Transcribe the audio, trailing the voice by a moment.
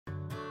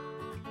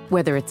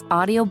Whether it's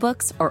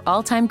audiobooks or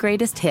all-time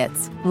greatest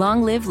hits,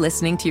 long live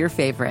listening to your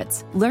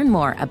favorites. Learn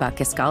more about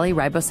Kisqali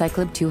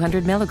Ribociclib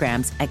 200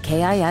 milligrams at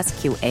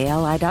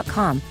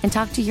KISQALI.com and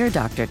talk to your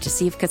doctor to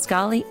see if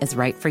Kisqali is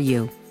right for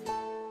you.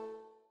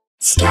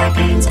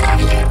 Scarpins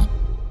Avenue.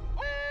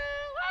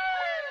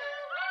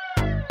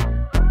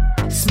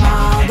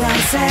 Small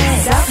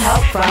doses.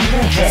 Self-help from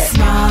the hip.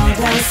 Small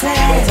doses.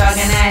 We're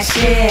talking that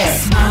shit.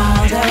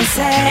 Small doses.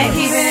 And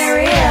keeping it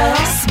real.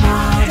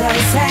 Small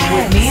doses.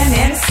 With me and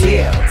Nana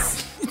Seals.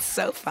 It's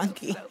so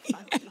funky.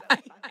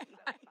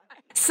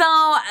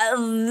 So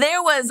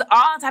there was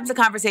all types of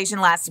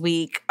conversation last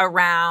week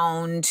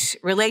around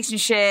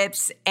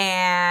relationships,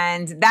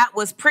 and that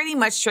was pretty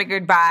much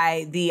triggered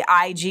by the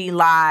IG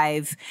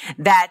live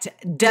that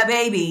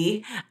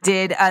DaBaby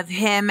did of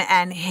him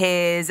and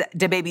his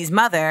DaBaby's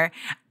mother,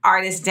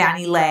 artist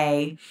Danny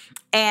Lay.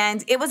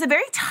 And it was a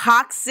very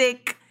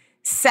toxic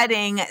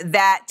setting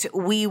that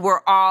we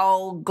were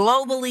all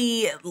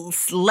globally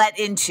let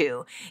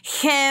into.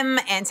 Him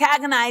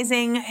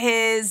antagonizing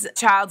his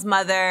child's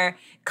mother,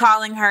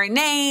 calling her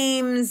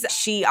names.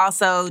 She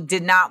also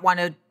did not want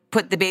to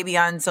put the baby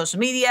on social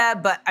media,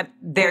 but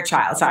their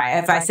child. Sorry,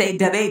 if I say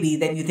DaBaby,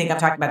 then you think I'm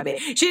talking about the baby.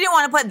 She didn't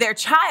want to put their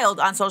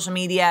child on social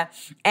media,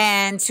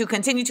 and to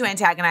continue to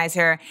antagonize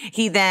her,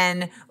 he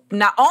then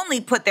not only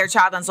put their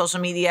child on social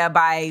media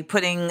by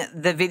putting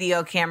the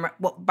video camera,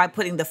 by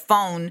putting the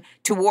phone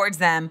towards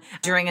them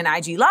during an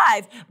IG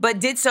live, but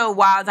did so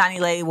while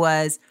Danny Lay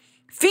was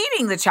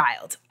feeding the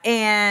child.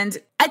 And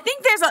I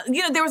think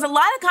there was a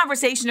lot of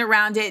conversation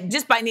around it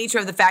just by nature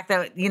of the fact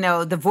that,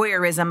 the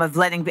voyeurism of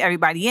letting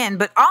everybody in,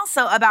 but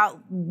also about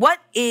what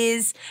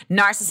is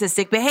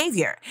narcissistic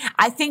behavior.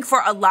 I think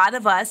for a lot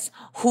of us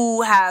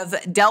who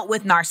have dealt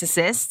with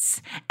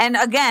narcissists, and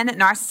again,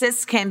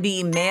 narcissists can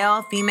be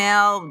male,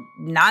 female,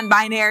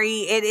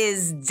 non-binary. It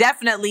is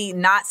definitely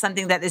not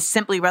something that is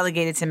simply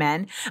relegated to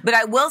men. But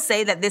I will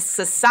say that this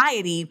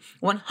society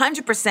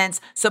 100%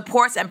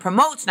 supports and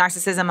promotes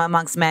narcissism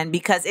amongst men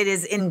because it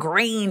is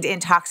ingrained in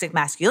toxic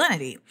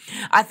masculinity.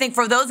 I think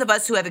for those of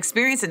us who have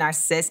experienced a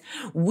narcissist,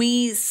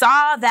 we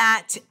saw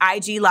that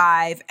IG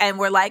live and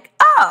we're like,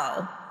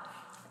 oh,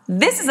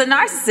 this is a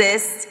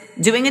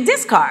narcissist doing a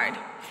discard.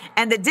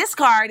 And the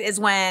discard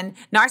is when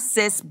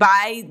narcissists,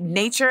 by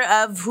nature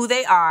of who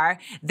they are,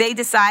 they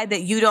decide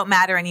that you don't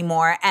matter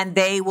anymore and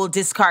they will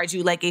discard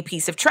you like a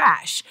piece of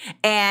trash.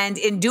 And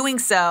in doing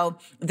so,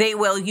 they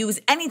will use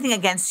anything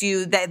against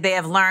you that they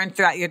have learned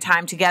throughout your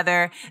time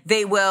together.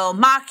 They will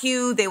mock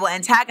you. They will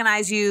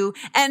antagonize you.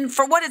 And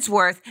for what it's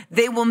worth,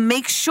 they will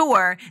make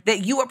sure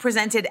that you are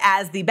presented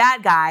as the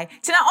bad guy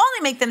to not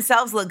only make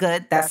themselves look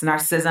good, that's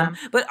narcissism,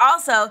 but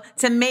also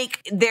to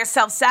make their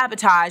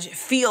self-sabotage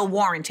feel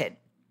warranted.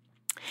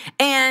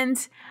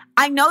 And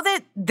I know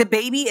that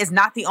DaBaby is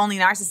not the only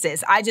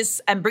narcissist. I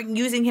just am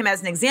using him as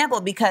an example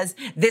because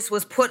this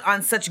was put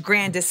on such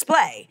grand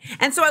display.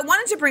 And so I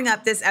wanted to bring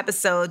up this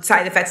episode,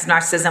 Side Effects of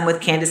Narcissism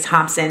with Candace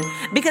Thompson,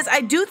 because I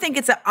do think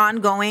it's an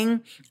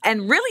ongoing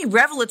and really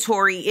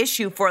revelatory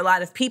issue for a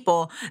lot of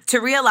people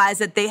to realize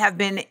that they have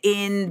been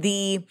in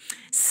the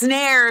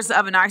snares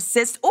of a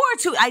narcissist, or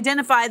to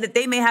identify that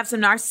they may have some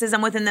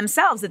narcissism within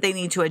themselves that they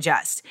need to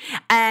adjust.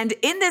 And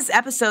in this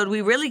episode, we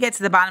really get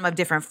to the bottom of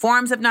different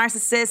forms of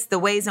narcissists, the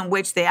ways in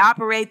which they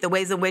operate, the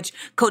ways in which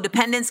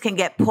codependents can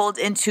get pulled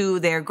into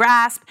their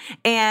grasp,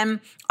 and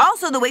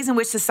also the ways in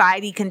which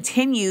society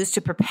continues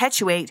to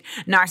perpetuate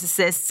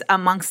narcissists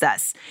amongst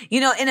us.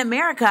 In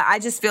America, I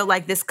just feel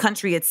like this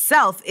country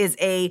itself is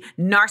a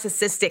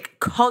narcissistic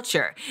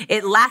culture.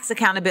 It lacks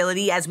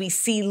accountability, as we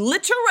see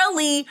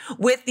literally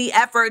with the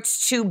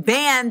efforts to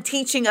ban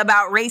teaching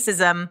about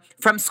racism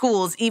from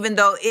schools, even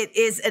though it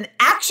is an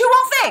actual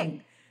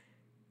thing.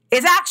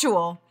 It's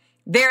actual.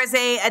 There is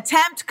an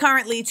attempt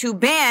currently to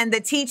ban the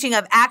teaching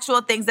of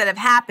actual things that have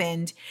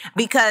happened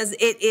because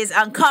it is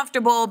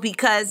uncomfortable,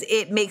 because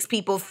it makes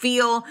people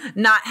feel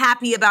not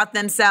happy about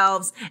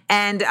themselves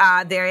and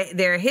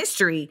their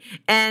history.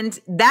 And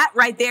that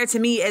right there to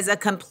me is a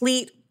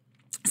complete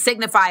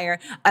signifier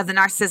of the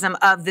narcissism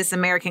of this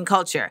American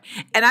culture.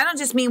 And I don't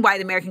just mean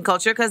white American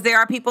culture, because there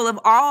are people of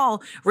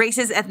all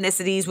races,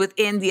 ethnicities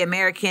within the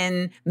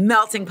American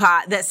melting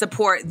pot that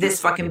support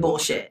this fucking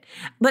bullshit.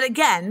 But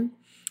again,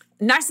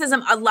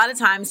 narcissism a lot of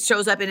times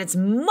shows up in its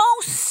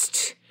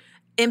most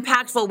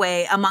impactful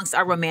way amongst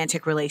our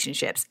romantic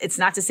relationships. It's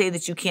not to say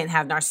that you can't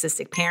have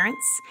narcissistic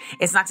parents.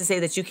 It's not to say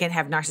that you can't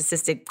have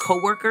narcissistic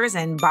coworkers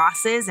and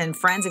bosses and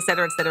friends, et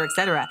cetera, et cetera, et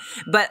cetera.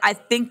 But I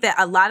think that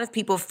a lot of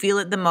people feel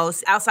it the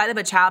most outside of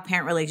a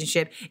child-parent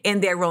relationship in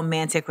their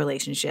romantic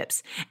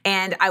relationships.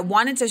 And I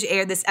wanted to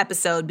air this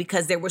episode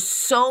because there was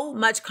so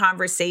much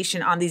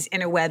conversation on these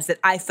interwebs that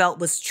I felt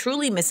was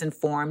truly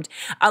misinformed,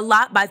 a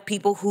lot by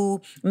people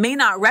who may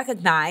not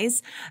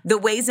recognize the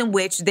ways in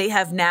which they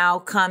have now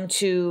come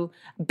to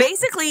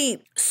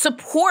basically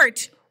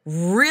support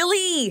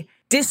really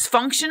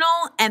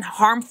dysfunctional and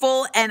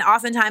harmful and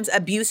oftentimes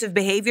abusive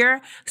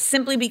behavior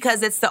simply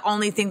because it's the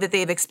only thing that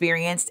they've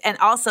experienced, and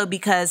also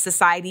because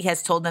society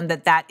has told them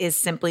that that is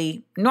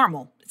simply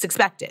normal. It's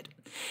expected.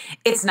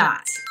 It's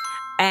not.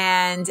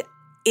 And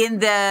in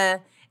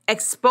the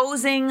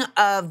exposing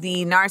of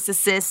the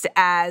narcissist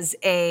as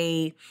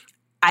a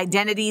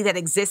identity that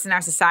exists in our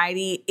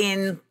society,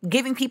 in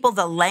giving people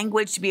the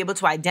language to be able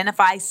to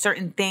identify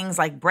certain things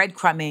like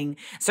breadcrumbing,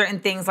 certain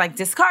things like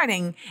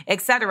discarding,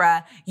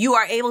 etc., you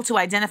are able to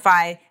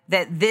identify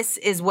that this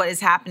is what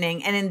is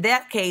happening. And in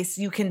that case,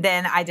 you can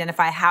then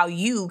identify how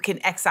you can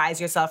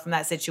excise yourself from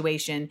that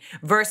situation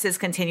versus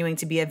continuing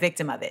to be a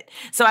victim of it.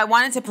 So I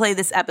wanted to play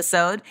this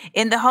episode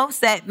in the hopes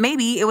that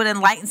maybe it would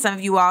enlighten some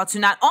of you all to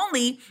not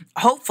only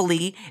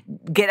hopefully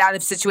get out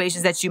of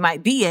situations that you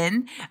might be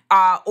in,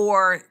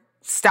 or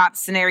stop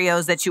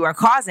scenarios that you are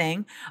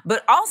causing,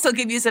 but also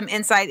give you some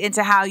insight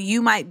into how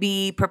you might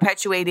be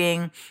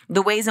perpetuating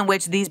the ways in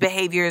which these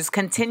behaviors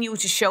continue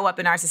to show up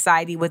in our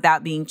society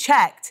without being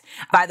checked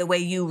by the way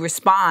you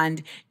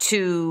respond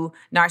to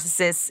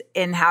narcissists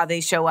and how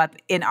they show up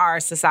in our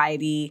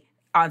society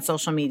on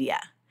social media.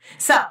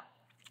 So,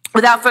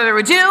 without further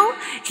ado,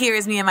 here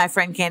is me and my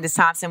friend Candace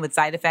Thompson with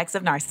Side Effects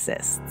of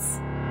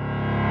Narcissists.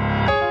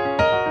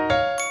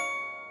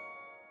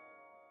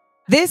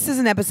 This is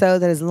an episode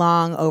that is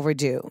long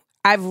overdue.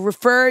 I've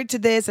referred to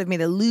this, I've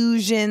made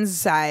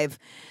allusions, I've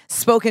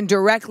spoken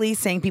directly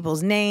saying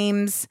people's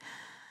names,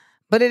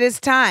 but it is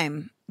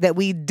time that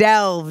we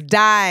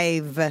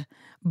dive,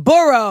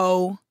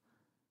 burrow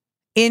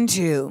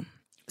into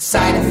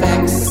side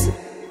effects of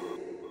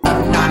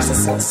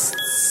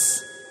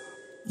narcissists.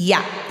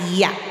 Yeah.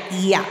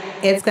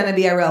 It's going to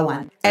be a real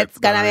one.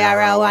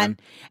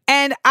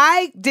 And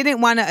I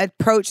didn't want to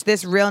approach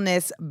this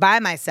realness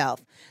by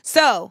myself.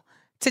 So,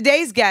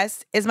 today's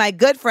guest is my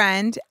good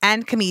friend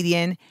and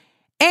comedian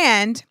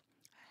and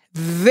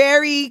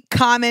very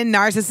common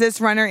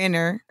narcissist run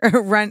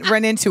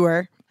into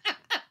her,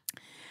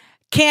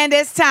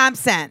 Candace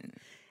Thompson.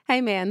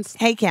 Hey, mans.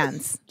 Hey,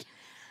 Cans.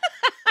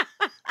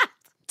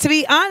 To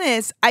be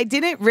honest, I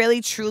didn't really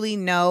truly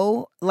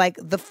know like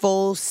the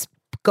full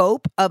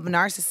scope of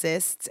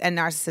narcissists and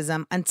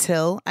narcissism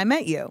until I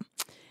met you.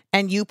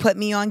 And you put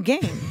me on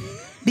game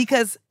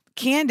because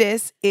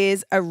Candace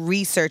is a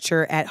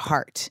researcher at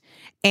heart.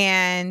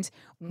 And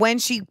when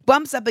she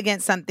bumps up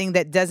against something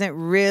that doesn't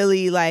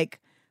really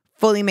like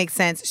fully make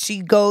sense,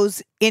 she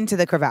goes into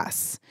the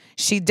crevasse.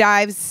 She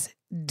dives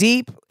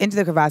deep into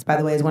the crevasse, by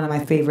the way, is one of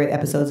my favorite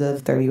episodes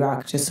of 30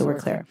 Rock, just so we're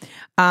clear.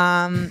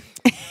 And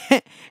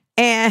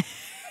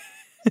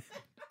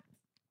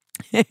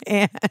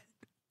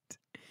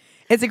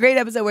it's a great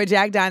episode where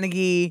Jack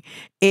Donaghy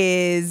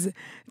is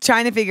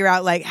trying to figure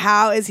out, like,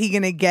 how is he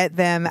going to get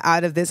them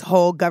out of this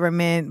whole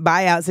government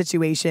buyout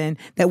situation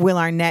that Will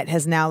Arnett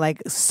has now,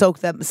 like,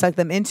 sucked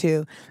them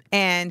into.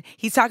 And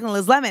he's talking to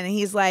Liz Lemon, and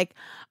he's like,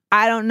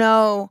 I don't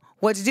know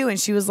what to do. And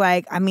she was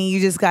like, I mean, you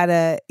just got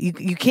to,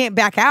 you can't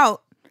back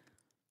out.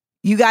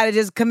 You got to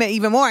just commit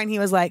even more. And he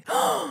was like,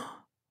 oh,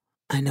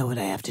 I know what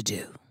I have to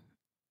do.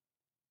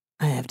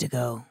 I have to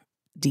go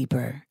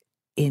deeper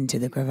into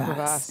the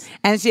crevasse.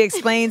 And she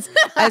explains,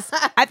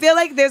 I feel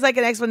like there's like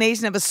an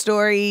explanation of a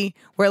story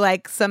where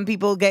like some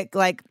people get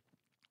like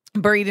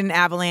buried in an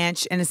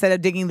avalanche and instead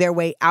of digging their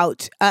way up,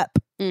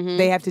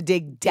 they have to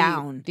dig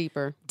down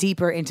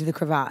deeper into the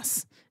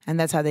crevasse. And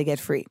that's how they get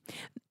free.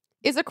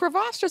 Is a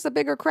crevasse just a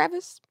bigger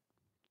crevice?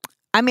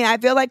 I mean, I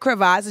feel like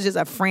crevasse is just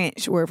a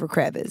French word for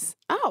crevice.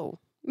 Oh,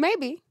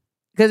 maybe.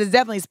 Because it's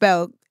definitely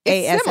spelled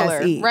it's A-S-S-E.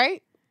 similar,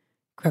 right?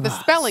 Crevasse. The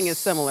spelling is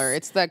similar.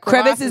 It's the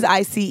crevice is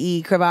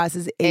I-C-E, crevasse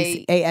is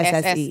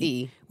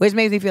A-S-S-E, which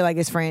makes me feel like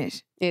it's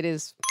French. It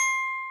is.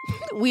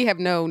 We have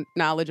no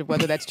knowledge of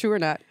whether that's true or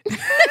not.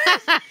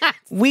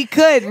 We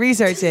could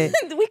research it.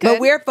 But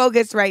we're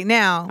focused right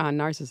now on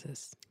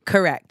narcissists.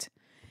 Correct.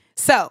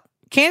 So,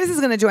 Candace is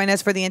going to join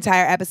us for the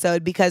entire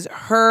episode because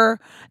her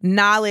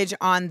knowledge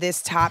on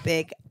this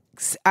topic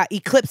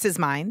eclipses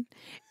mine.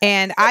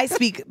 And I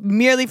speak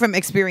merely from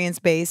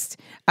experience-based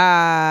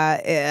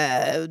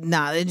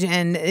knowledge.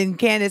 And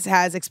Candace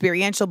has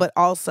experiential, but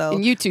also...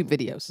 And YouTube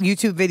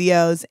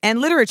videos and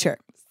literature.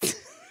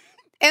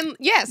 And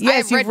yes,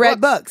 you've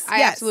read books.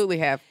 I absolutely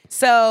have.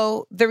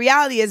 So the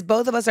reality is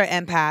both of us are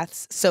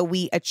empaths. So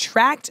we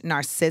attract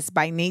narcissists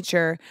by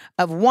nature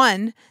of,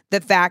 one,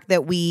 the fact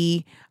that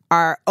we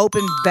are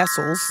open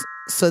vessels.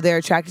 So they're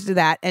attracted to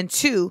that. And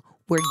two,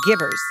 we're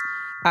givers.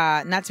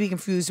 Not to be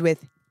confused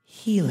with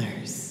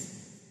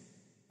healers,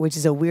 which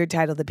is a weird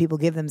title that people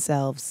give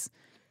themselves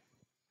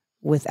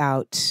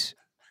without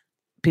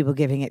people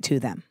giving it to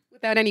them.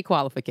 Without any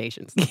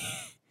qualifications.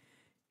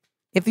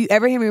 If you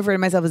ever hear me refer to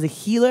myself as a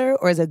healer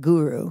or as a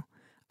guru,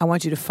 I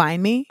want you to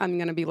find me. I'm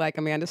going to be like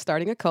Amanda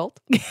starting a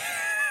cult.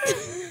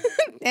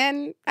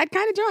 And I'd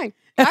kind of join.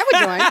 I would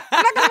join. I'm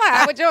not going to lie.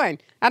 I would join.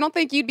 I don't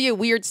think you'd be a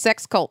weird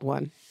sex cult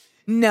one.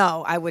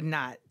 No, I would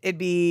not. It'd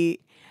be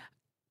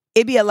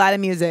a lot of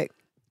music.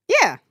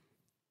 Yeah.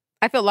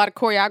 I feel a lot of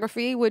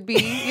choreography would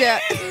be, yeah.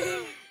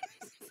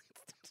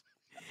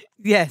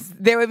 Yes,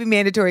 there would be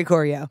mandatory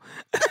choreo.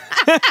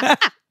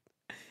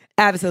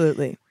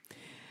 Absolutely.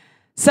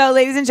 So,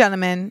 ladies and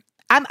gentlemen,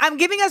 I'm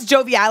giving us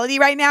joviality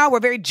right now.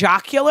 We're very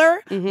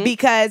jocular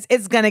because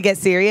it's going to get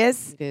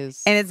serious. It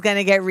is. And it's going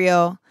to get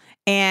real.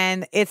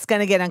 And it's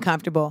going to get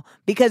uncomfortable.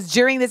 Because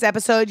during this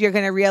episode, you're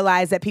going to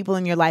realize that people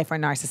in your life are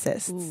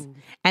narcissists. Ooh.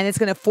 And it's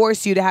going to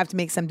force you to have to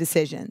make some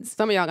decisions.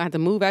 Some of y'all gonna have to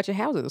move out your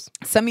houses.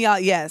 Some of y'all,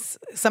 yes.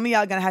 Some of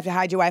y'all are going to have to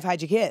hide your wife,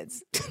 hide your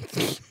kids.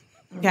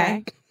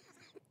 Okay?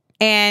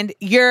 And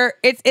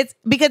it's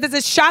because it's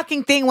a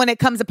shocking thing when it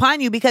comes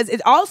upon you, because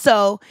it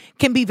also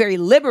can be very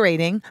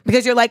liberating,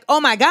 because you're like, oh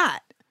my God,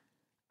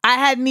 I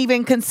hadn't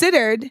even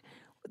considered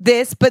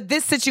this, but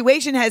this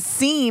situation has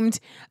seemed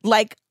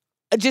like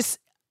just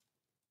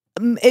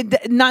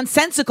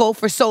nonsensical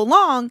for so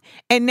long.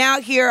 And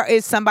now here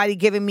is somebody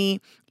giving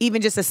me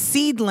even just a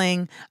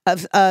seedling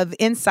of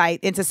insight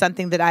into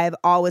something that I have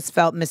always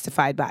felt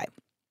mystified by.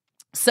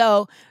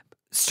 So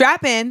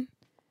strap in,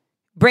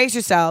 brace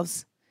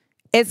yourselves.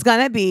 It's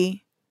going to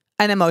be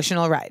an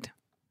emotional ride.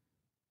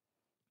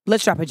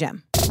 Let's drop a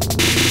gem.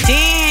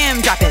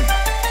 Jam dropping.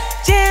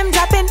 Jam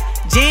dropping.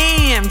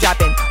 Jam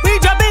dropping. We're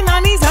dropping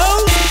on these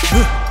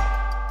hoes.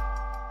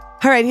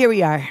 All right, here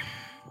we are.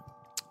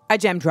 A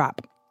gem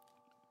drop.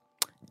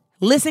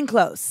 Listen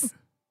close.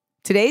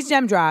 Today's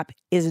gem drop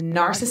is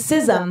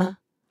narcissism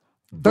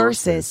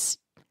versus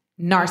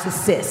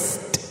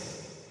narcissist.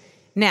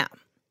 Now,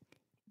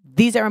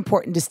 these are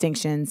important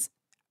distinctions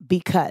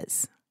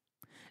because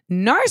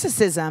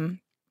narcissism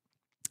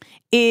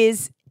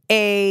is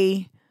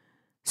a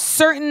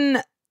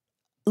certain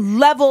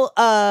level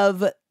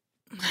of,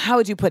 how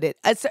would you put it?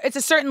 It's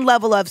a certain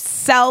level of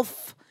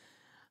self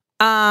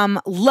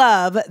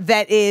love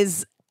that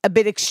is a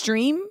bit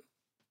extreme.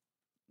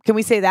 Can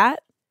we say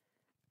that?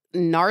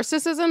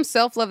 Narcissism,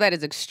 self-love that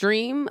is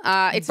extreme.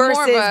 It's versus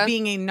more of a,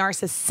 being a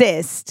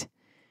narcissist,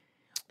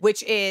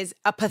 which is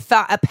a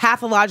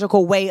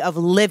pathological way of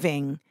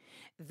living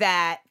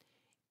that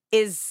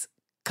is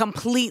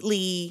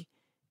completely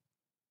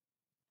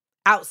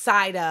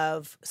outside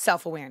of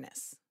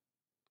self-awareness.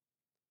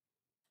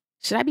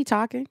 Should I be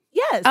talking?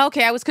 Yes.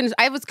 Okay,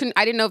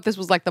 I didn't know if this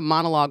was like the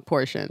monologue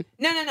portion.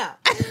 No.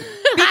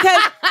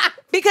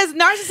 Because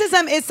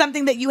narcissism is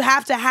something that you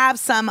have to have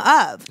some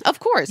of. Of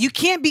course. You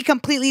can't be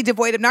completely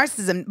devoid of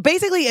narcissism.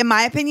 Basically, in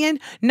my opinion,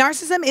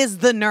 narcissism is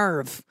the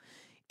nerve.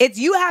 It's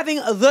you having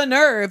the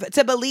nerve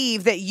to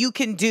believe that you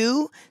can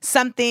do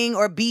something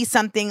or be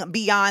something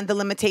beyond the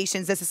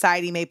limitations that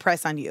society may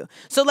press on you.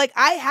 So like,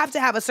 I have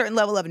to have a certain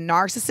level of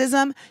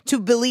narcissism to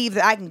believe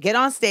that I can get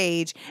on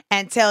stage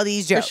and tell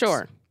these jokes.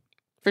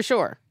 For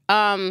sure.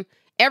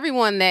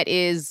 Everyone that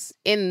is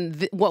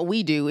in what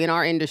we do in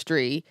our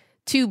industry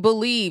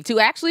to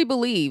actually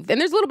believe,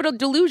 and there's a little bit of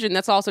delusion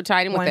that's also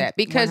tied in with that,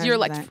 because 100%. You're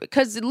like,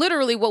 because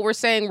literally what we're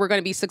saying we're going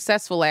to be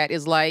successful at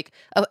is like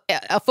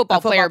a football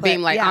player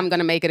being like, I'm going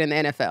to make it in the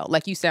NFL.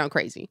 Like, you sound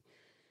crazy.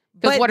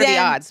 Because what are the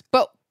odds?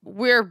 But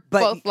we're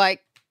both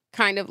like,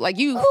 kind of like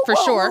you for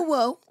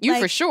sure. You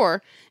for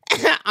sure.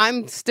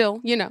 I'm still,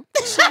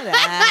 Shut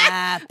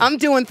up. I'm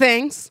doing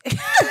things.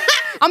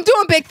 I'm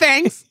doing big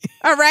things.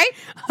 All right.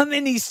 I'm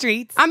in these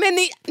streets. I'm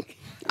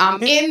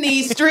in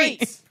these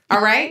streets.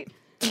 All right.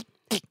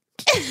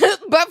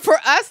 But for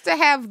us to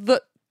have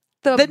the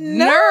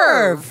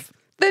nerve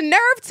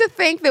to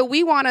think that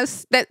we want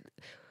us, that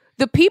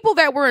the people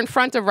that we're in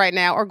front of right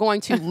now are going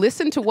to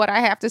listen to what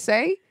I have to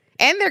say,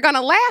 and they're going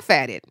to laugh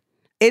at it.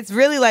 It's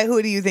really like,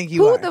 who do you think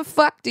you are? Who the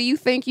fuck do you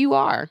think you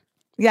are?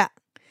 Yeah.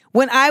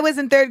 When I was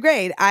in 3rd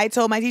grade, I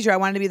told my teacher I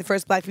wanted to be the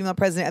first Black female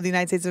president of the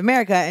United States of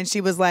America. And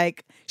she was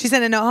like, she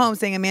sent a note home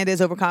saying Amanda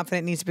is overconfident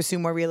and needs to pursue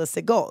more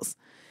realistic goals.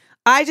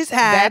 I just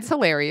had That's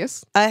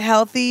hilarious. A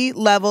healthy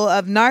level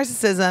of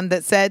narcissism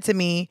that said to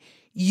me,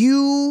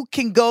 you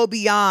can go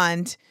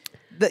beyond,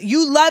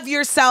 you love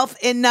yourself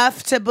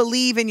enough to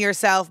believe in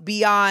yourself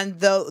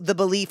beyond the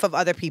belief of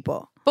other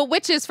people. But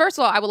which is, first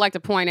of all, I would like to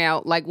point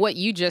out, like what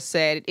you just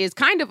said is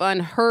kind of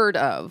unheard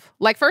of.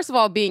 Like, first of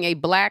all, being a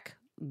Black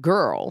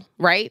girl,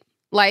 right?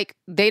 Like,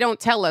 they don't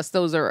tell us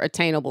those are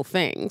attainable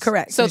things.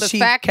 Correct. So and the she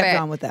fact kept that,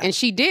 on with that. And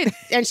she did,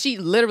 and she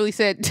literally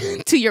said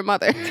to your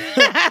mother,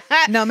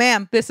 no,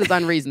 ma'am. This is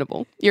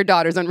unreasonable. Your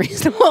daughter's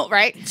unreasonable,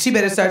 right? She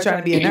better start trying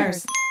to be a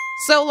nurse.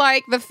 So,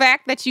 like, the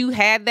fact that you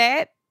had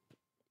that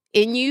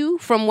in you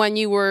from when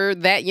you were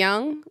that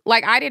young,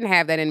 like, I didn't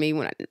have that in me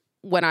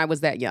when I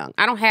was that young.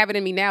 I don't have it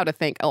in me now to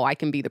think, oh, I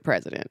can be the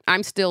president.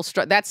 I'm still,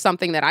 that's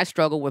something that I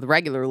struggle with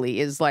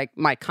regularly, is like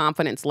my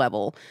confidence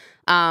level.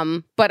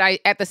 But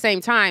at the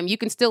same time, you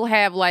can still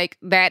have like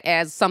that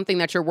as something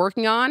that you're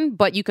working on,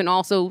 but you can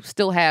also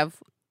still have,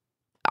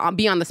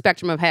 be on the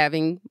spectrum of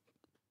having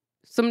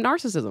some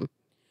narcissism.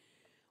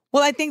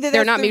 Well, I think that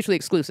they're not mutually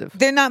exclusive.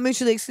 They're not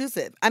mutually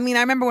exclusive. I mean, I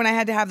remember when I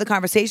had to have the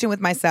conversation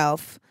with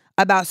myself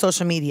about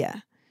social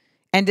media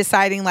and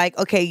deciding like,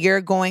 okay,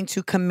 you're going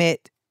to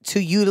commit to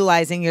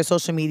utilizing your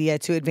social media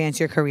to advance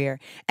your career.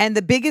 And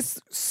the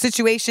biggest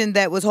situation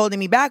that was holding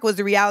me back was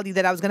the reality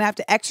that I was going to have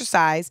to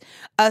exercise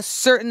a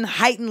certain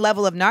heightened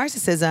level of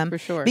narcissism. For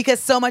sure.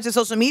 Because so much of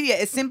social media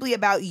is simply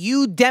about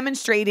you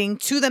demonstrating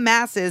to the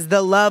masses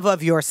the love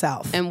of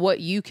yourself. And what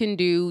you can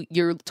do.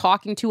 You're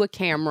talking to a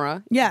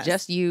camera. Yes.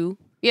 Just you.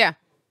 Yeah.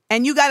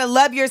 And you got to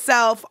love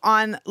yourself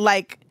on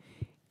like,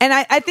 and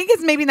I think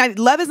it's maybe not,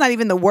 love is not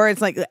even the word.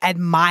 It's like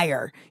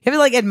admire. You have to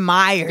like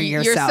admire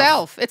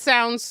yourself. It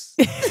sounds...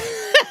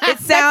 It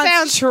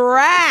sounds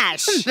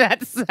trash.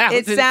 That sounds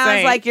It sounds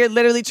insane. like you're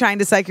literally trying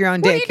to suck your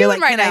own dick. What are you You're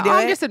doing like, right can now? I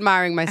do I'm it? just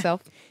admiring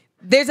myself.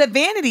 There's a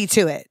vanity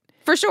to it.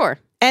 For sure.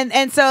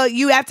 And so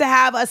you have to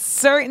have a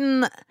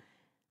certain,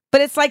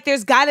 but it's like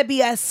there's got to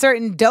be a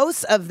certain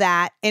dose of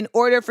that in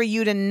order for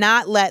you to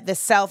not let the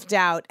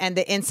self-doubt and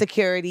the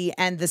insecurity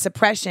and the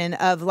suppression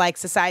of like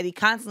society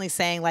constantly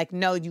saying like,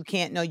 no, you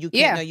can't, no, you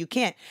can't, Yeah. no, you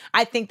can't.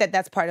 I think that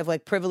that's part of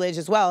like privilege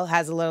as well,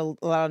 has a lot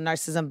of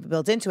narcissism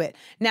built into it.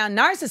 Now,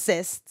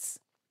 narcissists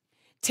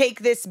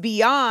take this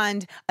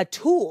beyond a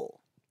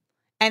tool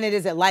and it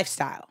is a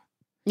lifestyle.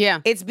 Yeah.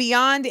 It's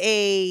beyond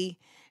a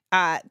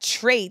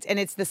trait, and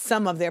it's the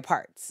sum of their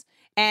parts.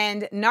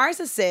 And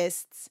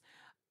narcissists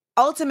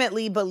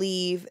ultimately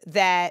believe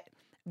that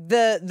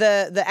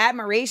the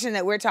admiration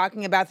that we're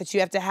talking about that you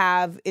have to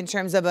have in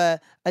terms of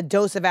a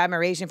dose of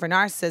admiration for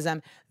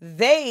narcissism,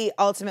 they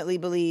ultimately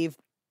believe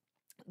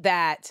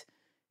that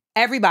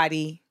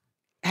everybody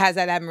has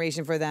that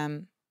admiration for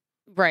them.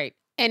 Right.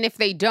 And if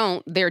they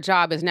don't, their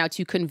job is now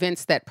to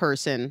convince that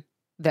person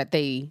that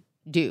they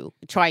do.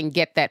 Try and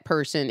get that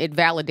person. It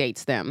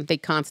validates them. They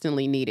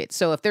constantly need it.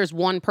 So if there's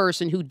one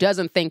person who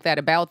doesn't think that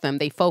about them,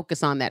 they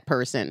focus on that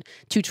person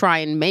to try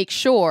and make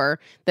sure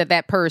that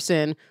that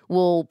person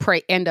will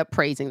end up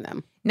praising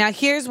them. Now,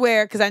 here's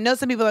where, because I know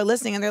some people are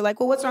listening and they're like,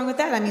 well, what's wrong with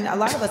that? I mean, a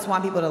lot of us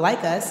want people to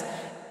like us.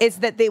 It's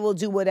that they will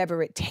do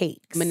whatever it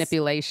takes.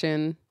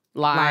 Manipulation,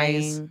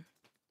 lies. Lying.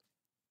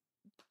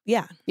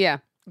 Yeah. Yeah.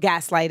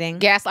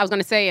 Gaslighting. I was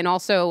going to say, and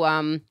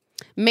also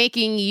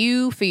making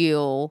you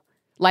feel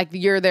like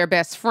you're their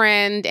best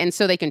friend, and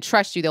so they can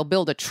trust you. They'll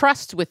build a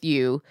trust with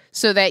you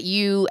so that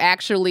you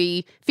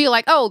actually feel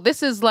like, oh,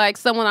 this is like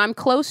someone I'm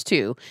close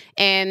to.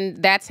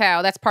 And that's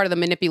part of the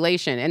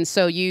manipulation. And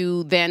so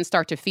you then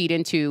start to feed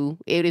into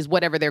it is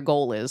whatever their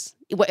goal is,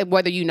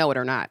 whether you know it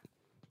or not.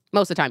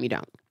 Most of the time you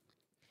don't,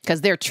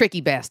 because they're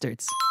tricky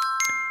bastards.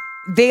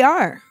 They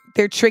are.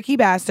 They're tricky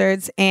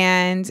bastards.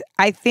 And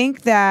I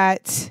think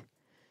that,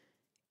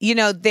 you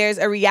know, there's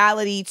a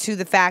reality to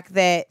the fact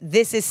that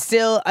this is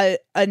still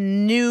a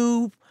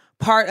new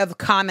part of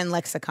common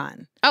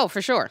lexicon. Oh,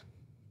 for sure.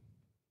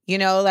 You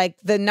know, like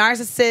the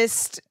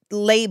narcissist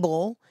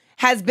label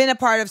has been a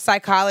part of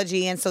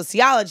psychology and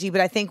sociology,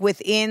 but I think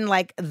within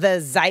like the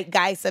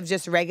zeitgeist of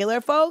just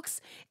regular folks,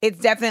 it's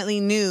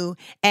definitely new.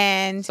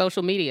 And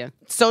social media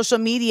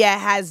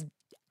has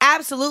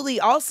absolutely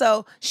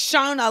also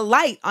shone a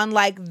light on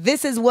like,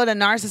 this is what a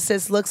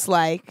narcissist looks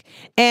like.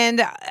 And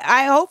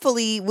I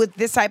hopefully with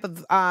this type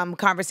of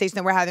conversation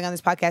that we're having on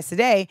this podcast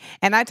today,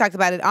 and I talked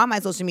about it on my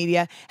social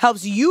media,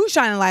 helps you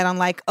shine a light on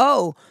like,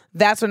 oh,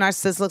 that's what a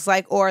narcissist looks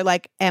like. Or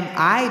like, am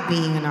I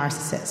being a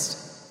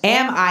narcissist?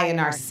 Am I a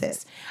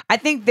narcissist? I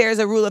think there's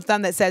a rule of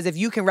thumb that says if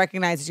you can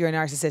recognize that you're a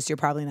narcissist, you're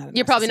probably not a narcissist.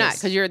 You're probably not,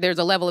 because there's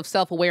a level of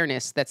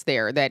self-awareness that's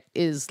there that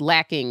is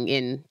lacking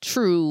in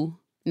true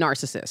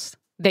narcissists.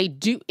 They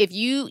do.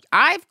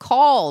 I've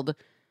called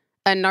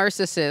a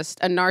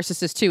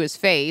narcissist to his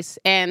face,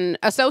 and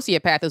a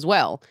sociopath as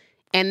well.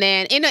 And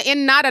then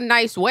in not a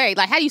nice way.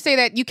 Like, how do you say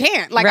that? You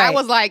can't. Like, right. I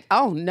was like,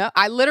 oh no.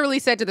 I literally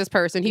said to this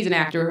person, he's an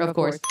actor, of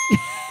course.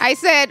 I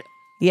said,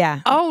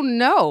 yeah. Oh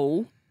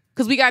no.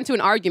 Because we got into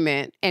an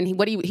argument, and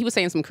he was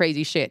saying some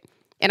crazy shit.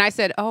 And I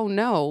said, oh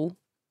no,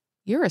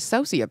 you're a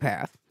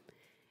sociopath.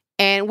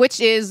 And which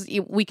is,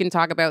 we can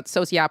talk about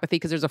sociopathy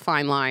because there's a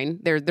fine line.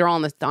 They're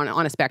all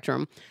on a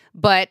spectrum.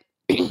 But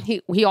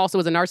he also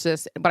was a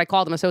narcissist, but I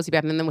called him a sociopath.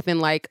 And then within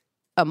like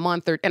a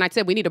month and I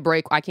said, we need a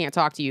break. I can't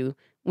talk to you.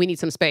 We need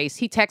some space.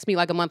 He texted me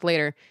like a month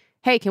later.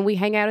 Hey, can we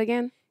hang out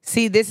again?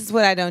 See, this is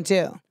what I don't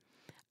do.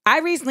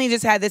 I recently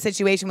just had this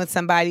situation with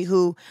somebody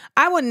who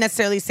I wouldn't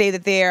necessarily say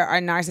that they are a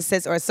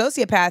narcissist or a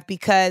sociopath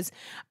because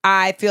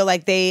I feel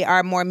like they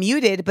are more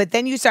muted. But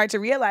then you start to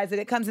realize that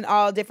it comes in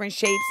all different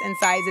shapes and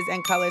sizes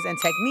and colors and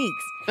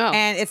techniques. Oh.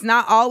 And it's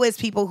not always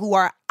people who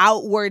are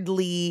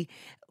outwardly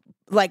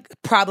like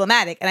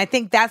problematic. And I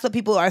think that's what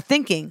people are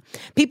thinking.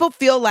 People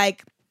feel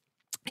like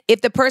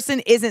if the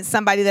person isn't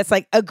somebody that's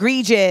like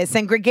egregious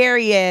and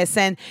gregarious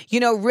and,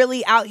 you know,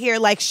 really out here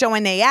like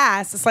showing their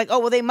ass, it's like, oh,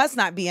 well, they must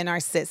not be a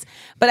narcissist.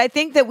 But I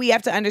think that we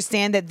have to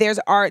understand that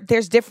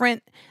there's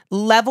different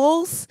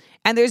levels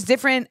and there's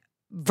different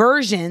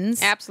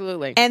versions.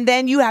 Absolutely. And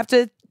then you have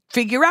to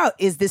figure out,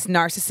 is this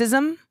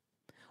narcissism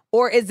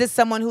or is this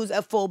someone who's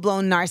a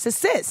full-blown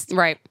narcissist?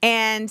 Right.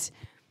 And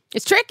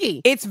it's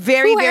tricky. It's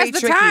very, Who very has the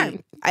tricky.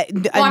 time?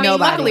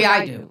 Luckily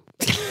I do.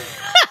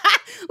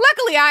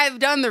 Luckily, I've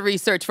done the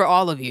research for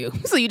all of you.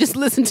 So you just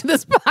listen to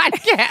this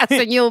podcast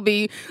and you'll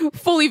be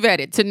fully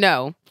vetted to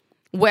know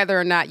whether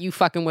or not you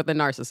fucking with a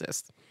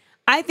narcissist.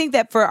 I think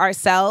that for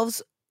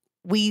ourselves,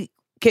 we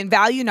can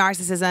value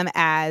narcissism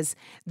as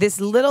this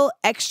little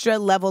extra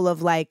level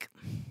of like,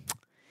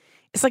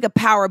 it's like a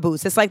power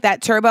boost. It's like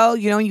that turbo,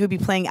 you know, when you would be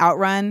playing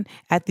Outrun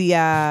at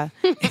the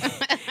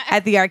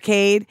at the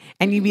arcade,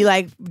 and you'd be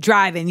like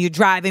you're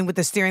driving with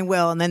the steering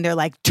wheel, and then they're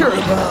like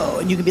turbo,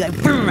 and you can be like,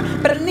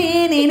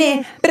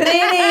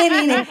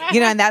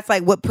 and that's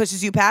like what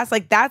pushes you past.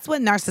 Like that's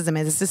what narcissism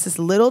is. It's just this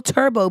little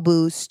turbo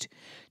boost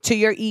to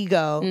your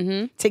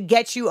ego to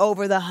get you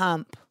over the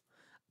hump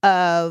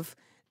of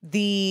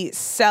the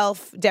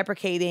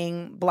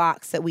self-deprecating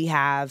blocks that we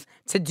have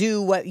to do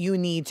what you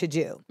need to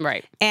do.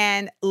 Right.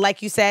 And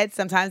like you said,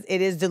 sometimes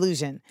it is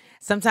delusion.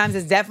 Sometimes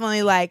it's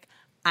definitely like,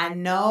 I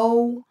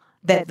know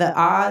that the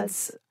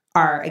odds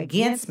are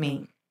against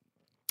me.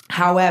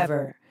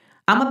 However,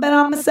 I'm going to bet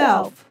on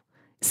myself,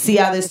 see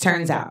how this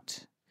turns out.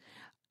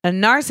 A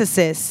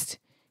narcissist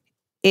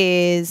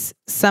is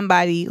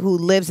somebody who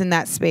lives in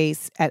that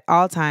space at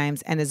all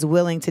times and is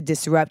willing to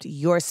disrupt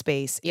your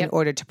space in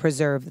order to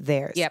preserve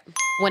theirs. Yep.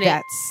 When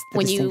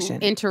you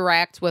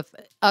interact with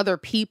other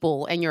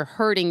people and you're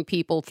hurting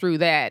people through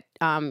that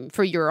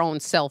for your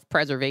own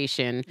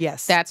self-preservation,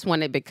 yes, that's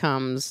when it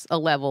becomes a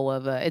level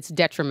of it's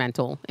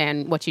detrimental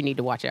and what you need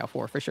to watch out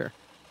for sure.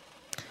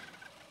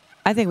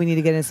 I think we need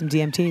to get in some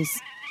DMTs.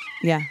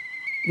 Yeah.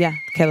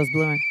 Kettle's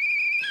brewing.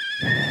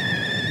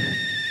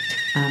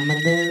 I'm a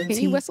little Can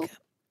you whistle?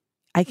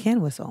 I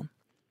can whistle.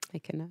 I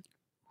cannot.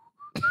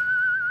 Of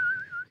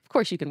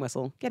course you can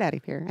whistle. Get out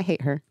of here. I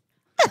hate her.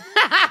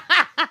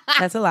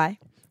 That's a lie.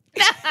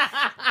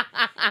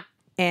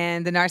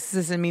 And the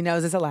narcissist in me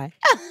knows it's a lie.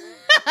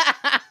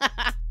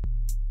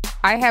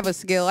 I have a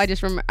skill.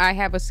 I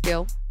have a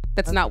skill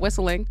that's not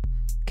whistling.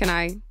 Can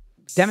I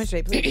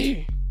demonstrate,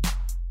 please?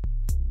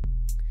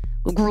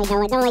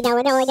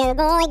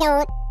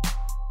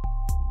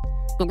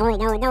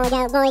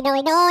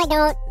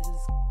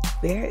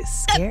 Very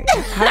scary.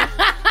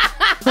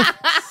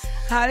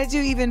 How did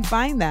you even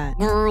find that?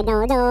 This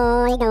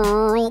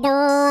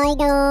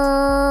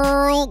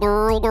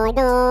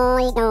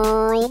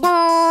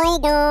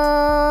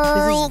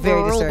is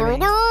very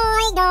disturbing.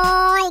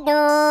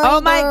 Oh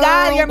my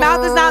God, your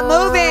mouth is not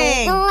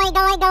moving.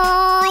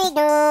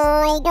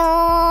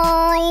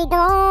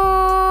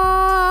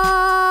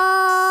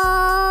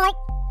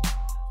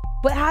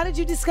 But how did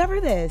you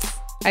discover this?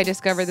 I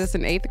discovered this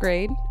in 8th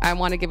grade. I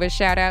want to give a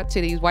shout out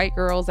to these white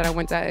girls that I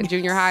went to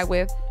junior high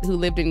with who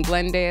lived in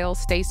Glendale,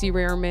 Stacy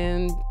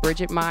Rearman,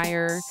 Bridget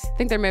Meyer. I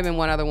think there may have been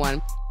one other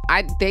one.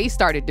 They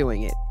started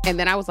doing it. And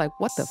then I was like,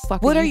 what the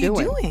fuck what are you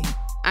doing? doing?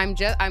 I'm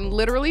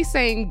literally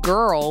saying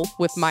girl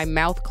with my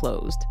mouth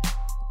closed.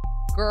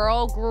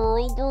 Girl.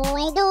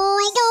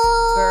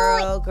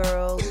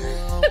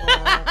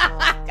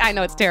 I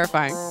know, it's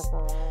terrifying.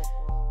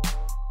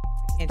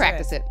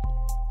 Practice it.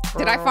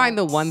 Did I find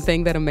the one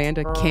thing that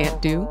Amanda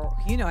can't do?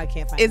 You know I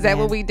can't find Is that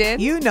what we did?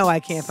 You know I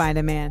can't find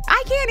a man.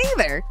 I can't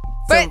either.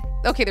 But,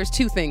 okay, there's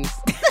two things.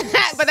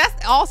 But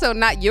that's also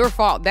not your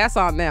fault. That's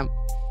on them.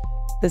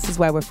 This is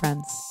why we're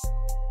friends.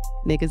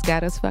 Niggas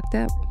got us fucked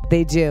up.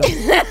 They do.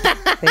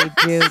 They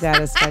do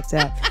got us fucked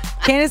up.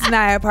 Candace and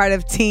I are part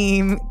of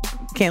team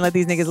Can't Let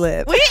These Niggas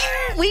Live. We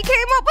came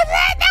up with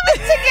that. That was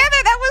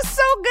together. That was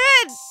so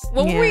good.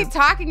 What were we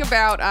talking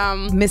about?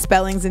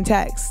 Misspellings in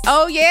text.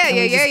 Oh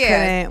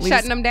yeah.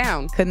 Shutting them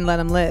down. Couldn't let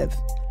them live.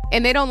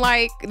 And they don't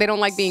like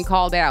being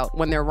called out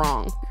when they're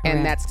wrong. Correct.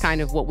 And that's kind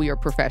of what we are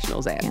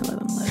professionals at. Can't let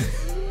them live.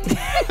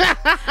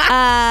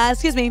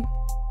 Excuse me.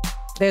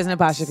 There's an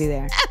apostrophe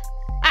there.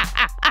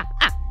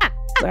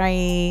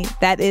 Sorry.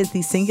 That is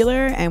the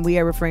singular, and we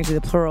are referring to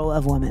the plural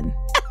of woman.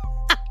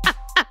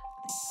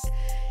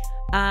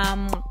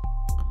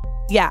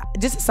 Yeah,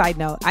 just a side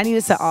note. I need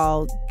us to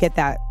all get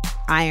that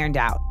ironed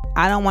out.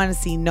 I don't want to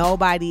see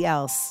nobody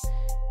else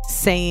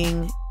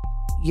saying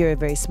you're a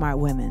very smart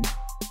woman.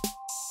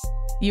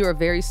 You are a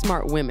very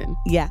smart woman.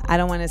 Yeah, I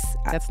don't want to.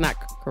 That's not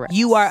correct.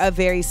 You are a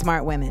very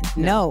smart woman.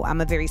 No, I'm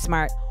a very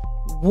smart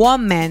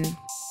woman.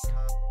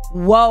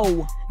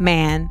 Whoa,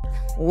 man.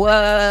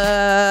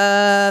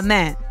 Whoa,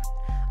 man.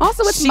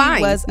 Also, it's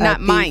mine,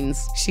 not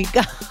mine's. She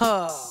go.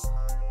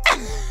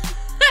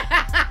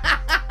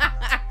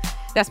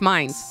 That's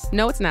mine's.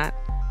 No, it's not.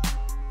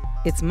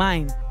 It's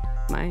mine.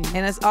 Mine.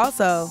 And it's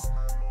also,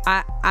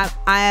 I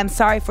am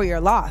sorry for your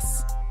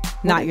loss,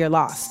 not your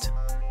lost.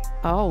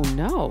 Oh,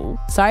 no.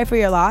 Sorry for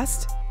your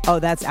lost? Oh,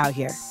 that's out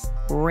here.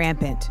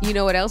 Rampant. You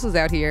know what else is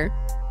out here?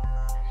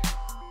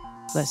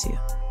 Bless you.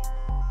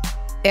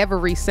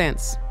 Every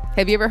since.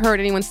 Have you ever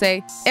heard anyone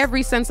say,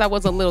 ever since I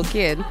was a little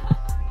kid?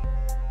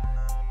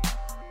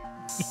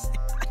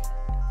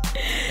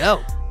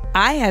 No.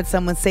 I had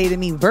someone say to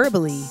me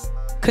verbally,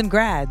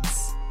 congrats.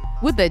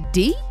 With a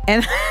D?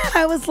 And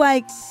I was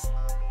like,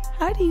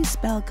 how do you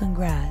spell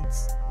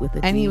congrats? With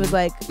a D. And he was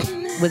like,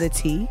 with a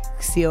T,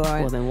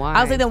 C-O-R. Well, then why?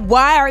 I was like, then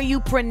why are you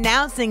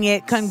pronouncing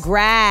it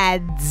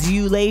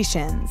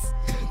congratulations?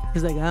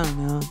 He's like, I don't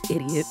know.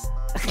 Idiot.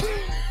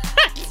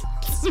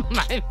 That's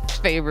my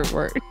favorite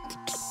word.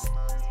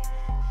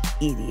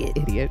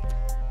 Idiot.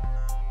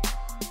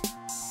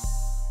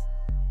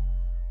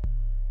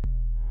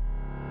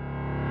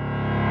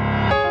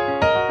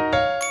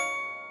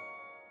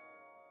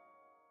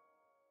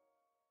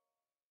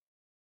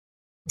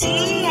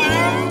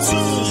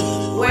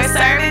 DMT. We're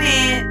serving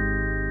it.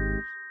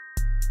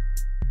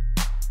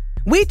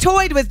 We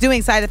toyed with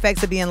doing side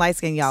effects of being light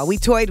skinned, y'all. We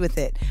toyed with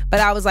it.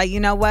 But I was like, you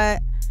know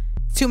what?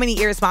 Too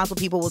many irresponsible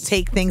people will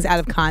take things out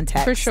of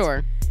context. For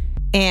sure.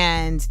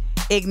 And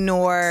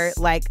ignore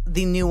like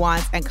the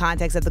nuance and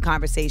context of the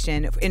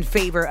conversation in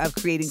favor of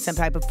creating some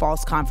type of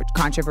false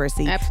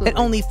controversy that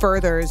only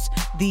furthers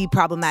the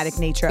problematic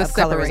nature of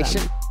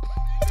separation. colorism.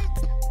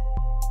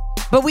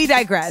 But we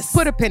digress.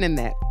 Put a pin in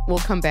that. We'll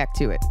come back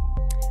to it.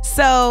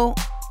 So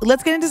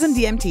let's get into some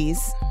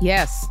DMTs.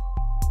 Yes.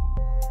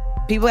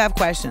 People have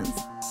questions,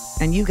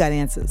 and you got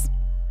answers.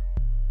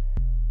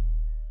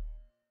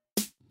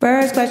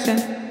 First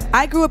question.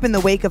 I grew up in the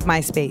wake of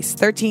MySpace,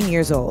 13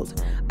 years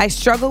old. I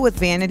struggle with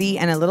vanity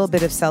and a little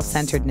bit of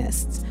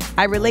self-centeredness.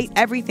 I relate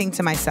everything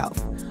to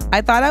myself.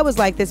 I thought I was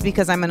like this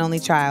because I'm an only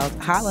child,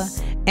 holla,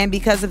 and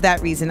because of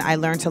that reason, I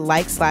learned to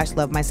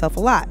like/love myself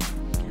a lot.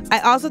 I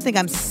also think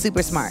I'm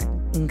super smart,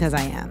 because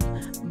I am.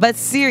 But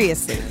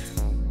seriously,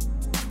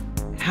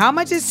 how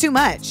much is too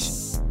much?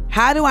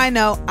 How do I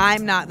know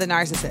I'm not the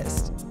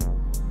narcissist?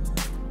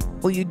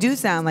 Well, you do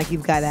sound like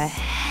you've got a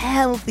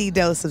healthy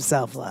dose of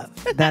self-love.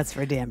 That's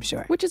for damn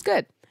sure. Which is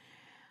good.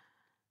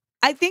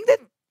 I think that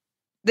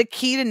the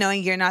key to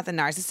knowing you're not the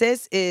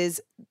narcissist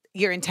is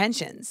your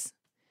intentions.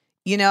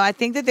 You know, I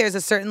think that there's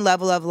a certain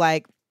level of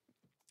like,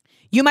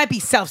 you might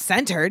be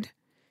self-centered.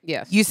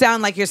 Yes. You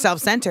sound like you're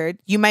self-centered.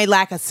 You may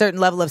lack a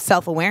certain level of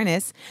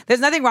self-awareness. There's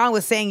nothing wrong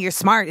with saying you're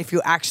smart if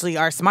you actually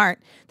are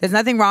smart. There's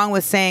nothing wrong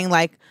with saying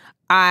like,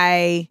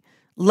 I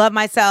love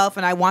myself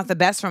and I want the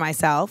best for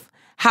myself.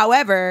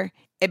 However,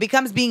 it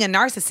becomes being a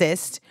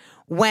narcissist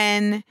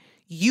when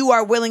you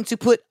are willing to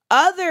put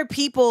other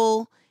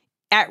people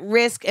at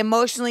risk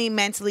emotionally,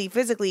 mentally,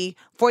 physically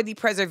for the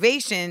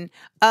preservation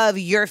of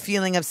your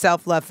feeling of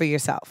self-love for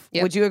yourself.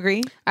 Yep. Would you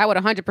agree? I would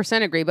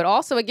 100% agree. But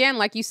also, again,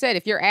 like you said,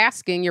 if you're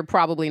asking, you're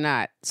probably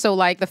not. So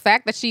like the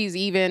fact that she's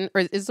even,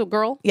 or is it a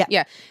girl? Yeah.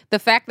 Yeah. The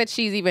fact that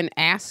she's even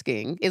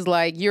asking is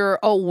like, you're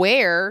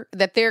aware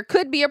that there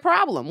could be a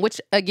problem, which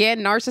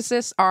again,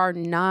 narcissists are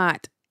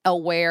not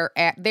aware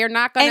at. They're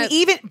not going to. And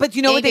even, but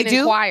you know what they do?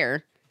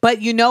 Inquire. But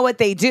you know what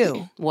they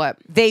do? What?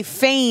 They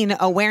feign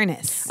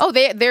awareness. Oh,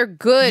 they're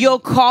good. You'll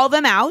call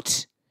them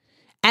out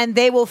and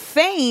they will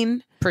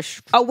feign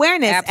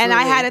awareness. Absolutely. And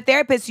I had a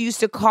therapist who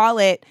used to call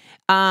it,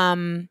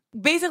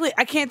 basically,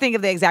 I can't think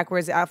of the exact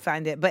words. I'll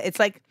find it. But it's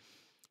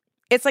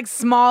like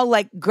small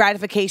like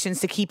gratifications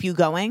to keep you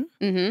going.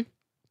 Mm-hmm.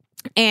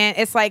 And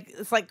it's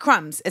like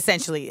crumbs,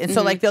 essentially. And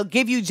so like they'll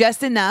give you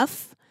just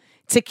enough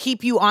to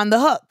keep you on the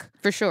hook.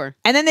 For sure.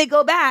 And then they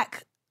go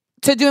back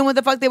to doing what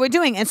the fuck they were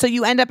doing. And so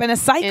you end up in a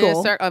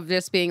cycle of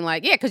just being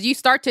like, yeah, because you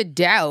start to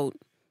doubt,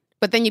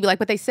 but then you'd be like,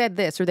 but they said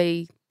this or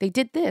they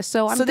did this,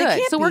 so I'm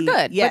good. So we're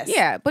good.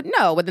 Yes. But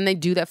then they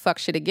do that fuck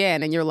shit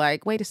again and you're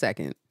like, wait a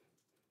second.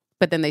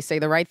 But then they say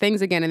the right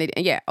things again and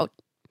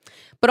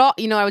But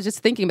I was just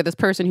thinking about this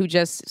person who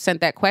just sent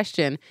that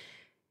question.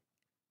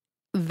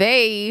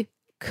 They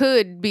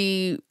could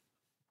be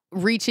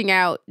reaching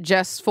out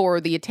just for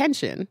the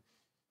attention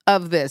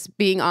of this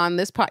being on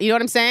this you know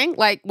what I'm saying?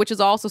 Like, which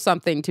is also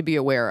something to be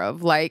aware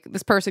of. Like,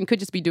 this person could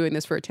just be doing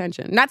this for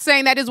attention. Not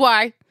saying that is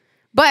why,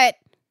 but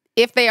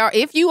if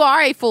you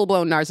are a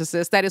full-blown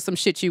narcissist, that is some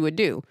shit you would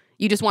do.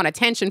 You just want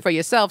attention for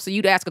yourself, so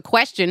you'd ask a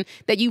question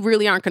that you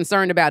really aren't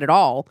concerned about at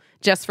all,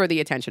 just for the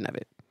attention of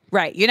it.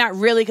 Right. You're not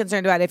really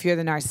concerned about if you're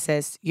the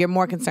narcissist. You're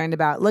more concerned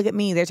about, look at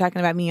me, they're talking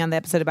about me on the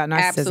episode about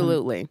narcissism.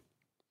 Absolutely.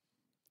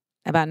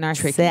 About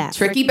narcissists.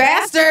 Tricky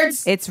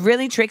bastards. It's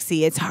really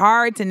tricksy. It's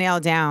hard to nail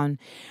down.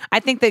 I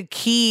think the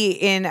key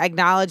in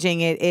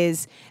acknowledging it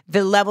is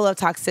the level of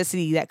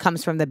toxicity that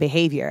comes from the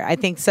behavior. I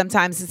think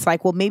sometimes it's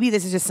like, well, maybe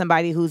this is just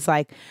somebody who's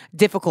like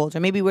difficult, or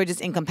maybe we're just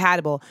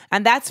incompatible.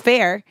 And that's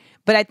fair.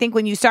 But I think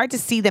when you start to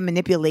see the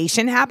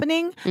manipulation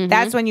happening,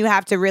 that's when you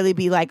have to really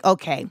be like,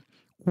 okay,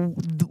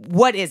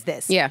 what is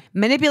this? Yeah.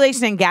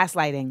 Manipulation and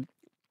gaslighting.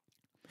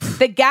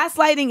 The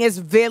gaslighting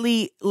is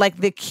really like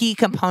the key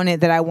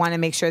component that I want to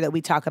make sure that we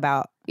talk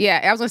about.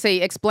 Yeah, I was going to say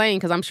explain,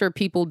 because I'm sure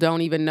people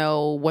don't even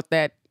know what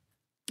that,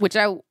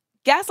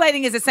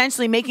 Gaslighting is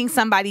essentially making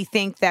somebody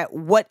think that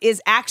what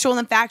is actual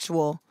and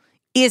factual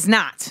is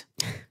not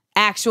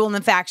actual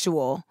and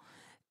factual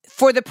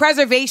for the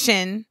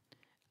preservation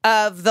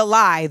of the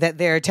lie that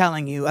they're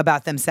telling you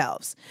about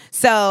themselves.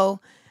 So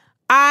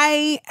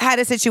I had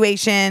a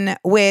situation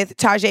with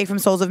Tajay from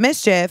Souls of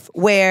Mischief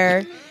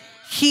where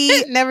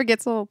it never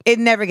gets old. It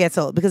never gets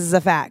old because it's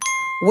a fact.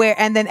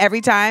 And then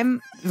every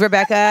time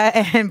Rebecca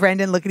and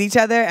Brendan look at each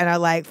other and are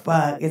like,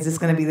 fuck, is this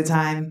going to be the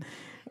time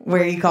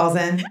where he calls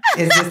in?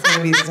 Is this going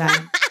to be the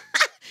time?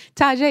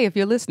 Tajay, if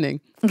you're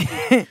listening,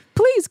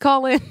 please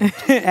call in.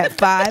 At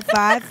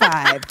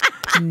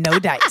 555, no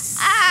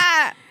dice.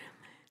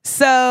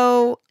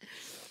 So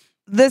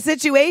the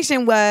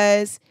situation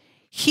was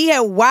he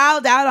had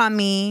wilded out on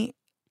me.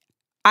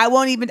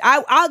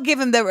 I'll give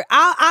him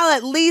I'll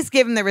at least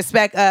give him the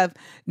respect of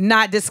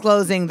not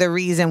disclosing the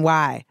reason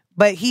why.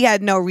 but he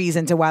had no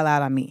reason to wild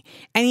out on me.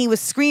 And he was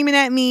screaming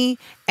at me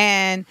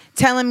and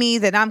telling me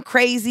that I'm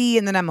crazy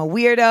and that I'm a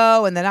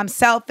weirdo and that I'm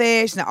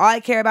selfish and that all I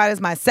care about is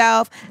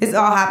myself. This is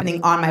all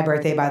happening on my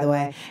birthday, by the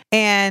way.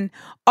 And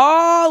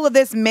all of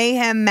this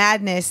mayhem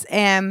madness.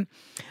 And,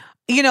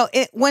 you know,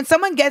 when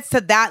someone gets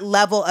to that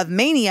level of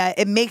mania,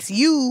 it makes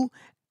you,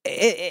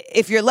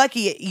 if you're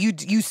lucky,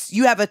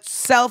 you have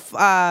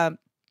a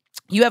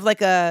you have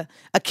like a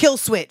kill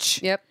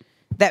switch. Yep.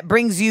 That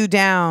brings you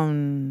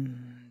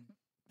down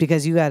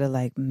because you got to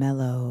like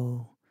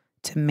mellow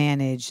to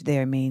manage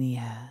their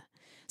mania.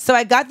 So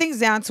I got things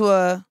down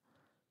to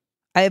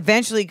I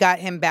eventually got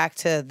him back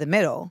to the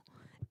middle.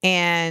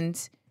 And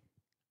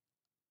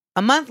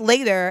a month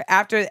later,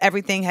 after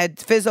everything had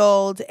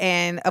fizzled,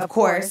 and of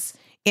course,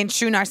 in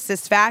true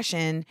narcissist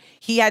fashion,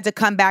 he had to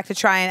come back to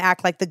try and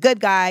act like the good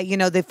guy, you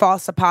know, the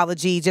false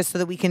apology, just so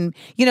that we can,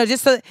 you know,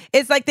 just so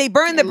it's like they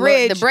burn the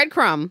bridge. The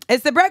breadcrumb.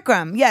 It's the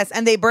breadcrumb, yes.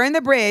 And they burn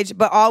the bridge,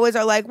 but always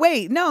are like,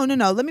 wait, no,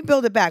 let me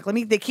build it back.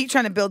 They keep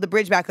trying to build the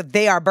bridge back because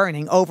they are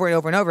burning over and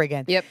over and over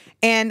again. Yep.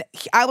 And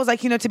I was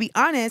like, you know, to be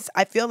honest,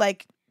 I feel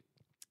like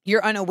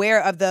you're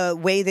unaware of the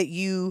way that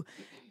you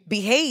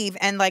behave,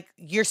 and like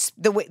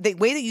the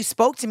way that you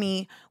spoke to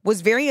me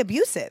was very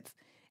abusive.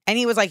 And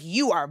he was like,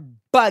 you are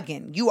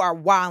bugging. You are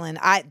wilding.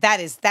 That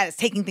is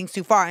taking things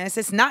too far. And it's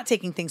just not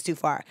taking things too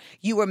far.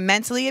 You were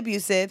mentally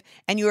abusive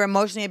and you were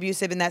emotionally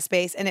abusive in that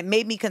space. And it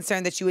made me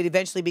concerned that you would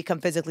eventually become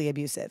physically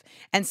abusive.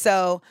 And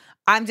so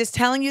I'm just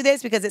telling you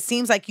this because it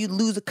seems like you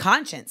lose a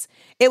conscience.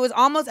 It was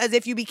almost as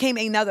if you became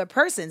another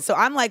person. So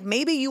I'm like,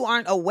 maybe you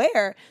aren't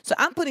aware. So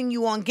I'm putting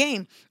you on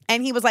game.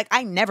 And he was like,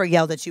 I never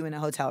yelled at you in a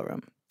hotel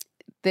room.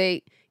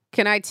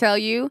 Can I tell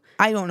you?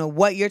 I don't know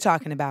what you're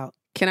talking about.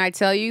 Can I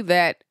tell you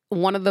that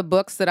one of the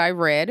books that I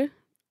read,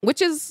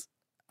 which is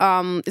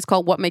it's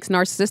called What Makes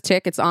Narcissists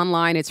Tick. It's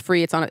online. It's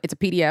free. It's a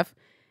PDF.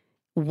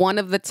 One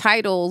of the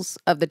titles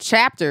of the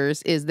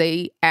chapters is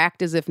They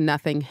Act as If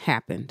Nothing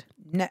Happened.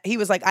 No, he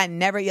was like,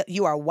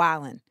 you are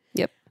wilding.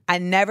 Yep. I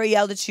never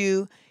yelled at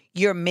you.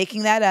 You're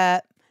making that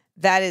up.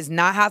 That is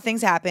not how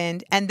things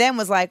happened. And then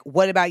was like,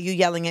 what about you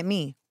yelling at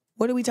me?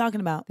 What are we talking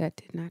about? That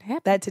did not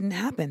happen. That didn't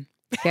happen.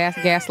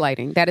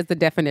 Gaslighting. That is the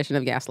definition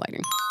of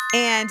gaslighting.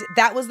 And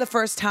that was the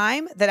first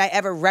time that I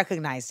ever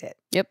recognized it.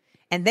 Yep.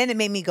 And then it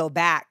made me go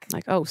back.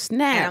 Like, oh,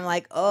 snap. And I'm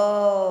like,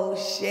 oh,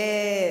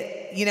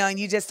 shit. You know, and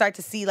you just start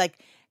to see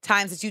like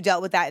times that you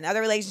dealt with that in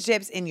other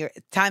relationships,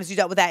 times you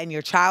dealt with that in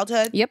your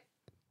childhood. Yep.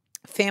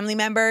 Family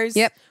members.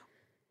 Yep.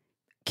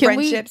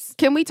 Friendships.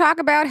 Can we talk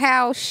about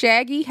how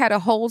Shaggy had a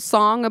whole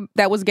song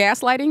that was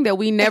gaslighting that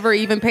we never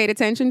even paid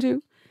attention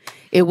to?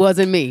 It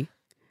wasn't me.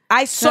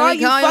 I saw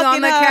you fucking on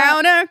the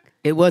counter.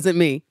 It wasn't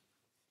me.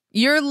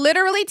 You're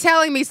literally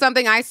telling me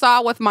something I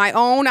saw with my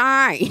own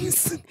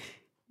eyes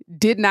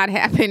did not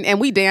happen, and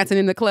we dancing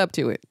in the club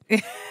to it.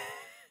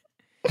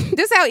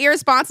 This is how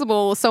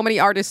irresponsible so many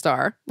artists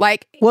are.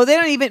 Like, well, they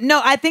don't even know.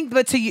 I think,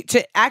 but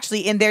to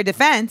actually, in their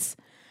defense,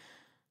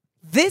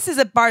 this is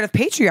a part of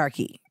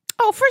patriarchy.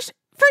 Oh, for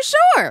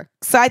sure.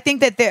 So I think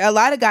that a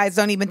lot of guys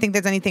don't even think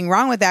there's anything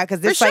wrong with that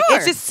because it's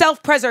it's just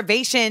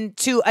self-preservation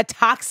to a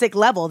toxic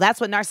level. That's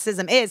what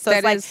narcissism is. So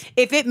it's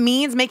if it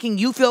means making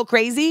you feel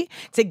crazy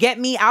to get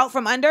me out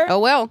from under. Oh,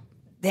 well.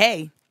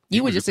 Hey.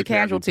 You were just a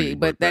casualty,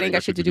 but that ain't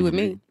got shit to do with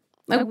me.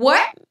 Like,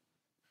 what?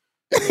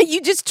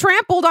 You just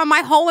trampled on my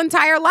whole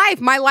entire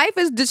life. My life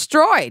is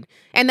destroyed.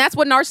 And that's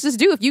what narcissists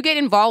do. If you get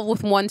involved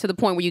with one to the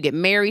point where you get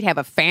married, have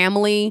a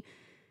family,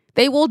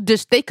 they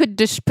could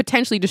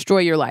potentially destroy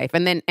your life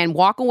and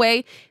walk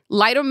away,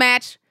 light a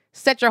match,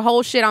 set your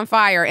whole shit on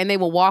fire, and they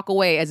will walk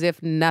away as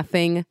if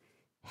nothing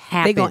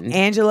happened. They go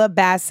Angela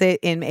Bassett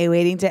in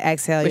Waiting to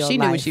Exhale. But she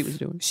knew what she was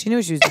doing. She knew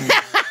what she was doing.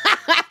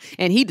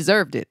 And he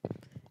deserved it.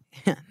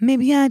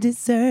 Maybe I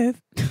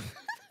deserve.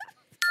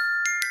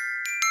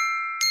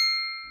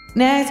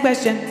 Next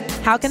question.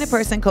 How can a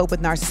person cope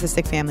with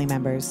narcissistic family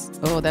members?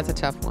 Oh, that's a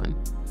tough one.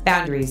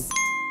 Boundaries.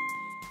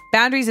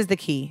 Boundaries is the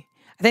key.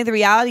 I think the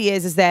reality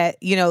is that,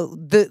 you know,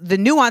 the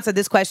nuance of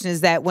this question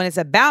is that when it's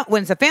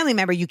a family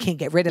member, you can't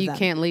get rid of them. You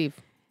can't leave.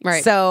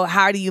 Right. So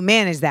how do you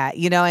manage that?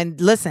 You know,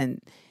 and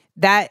listen,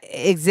 that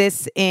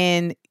exists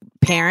in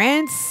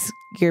parents,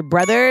 your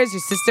brothers,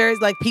 your sisters,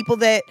 like people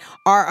that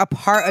are a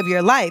part of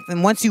your life.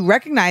 And once you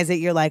recognize it,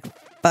 you're like,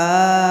 fuck.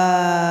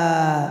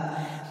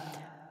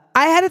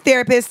 I had a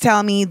therapist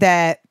tell me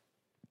that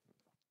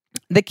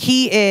the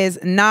key is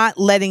not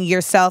letting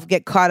yourself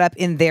get caught up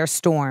in their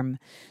storm.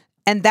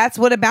 And that's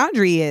what a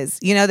boundary is,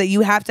 you know, that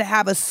you have to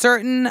have a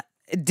certain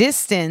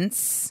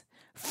distance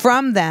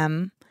from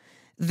them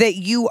that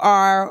you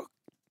are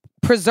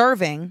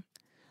preserving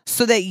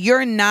so that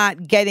you're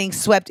not getting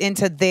swept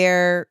into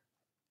their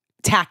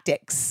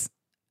tactics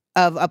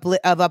of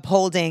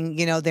upholding,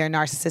 you know, their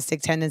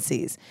narcissistic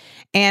tendencies.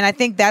 And I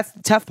think that's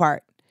the tough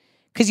part.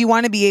 Because you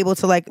want to be able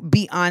to like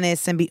be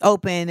honest and be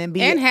open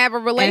and have a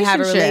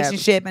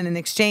relationship and an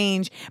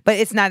exchange, but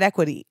it's not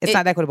equity. It's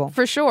not equitable.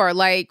 For sure.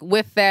 Like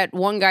with that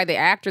one guy, the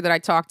actor that I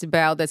talked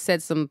about that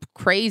said some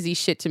crazy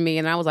shit to me,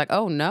 and I was like,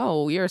 oh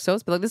no, you're a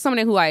sociopath. Like, this is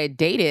someone who I had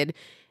dated,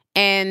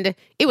 And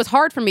it was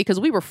hard for me because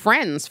we were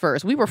friends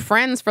first. We were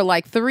friends for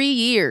like 3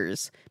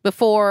 years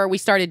before we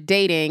started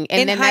dating.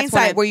 And In then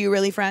hindsight, were you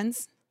really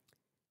friends?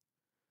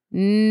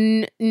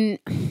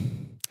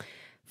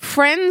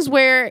 Friends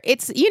where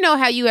it's, you know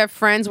how you have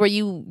friends where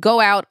you go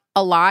out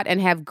a lot and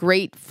have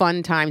great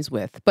fun times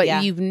with, but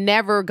you've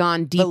never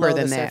gone deeper Below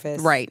than the that.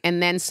 surface. Right.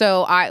 And then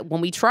so when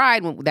we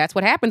tried, that's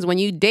what happens when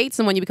you date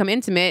someone, you become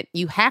intimate,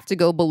 you have to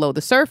go below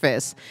the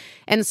surface.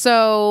 And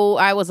so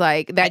I was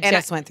like, I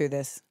just went through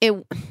this.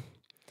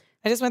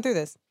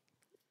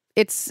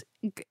 It's,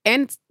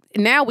 and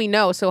now we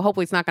know, so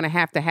hopefully it's not going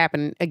to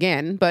happen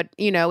again. But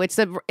you know, it's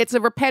a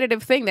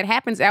repetitive thing that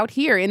happens out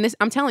here. In this,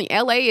 I'm telling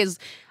you, LA is.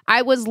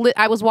 I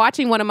was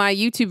watching one of my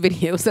YouTube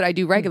videos that I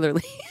do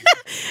regularly,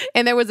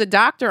 and there was a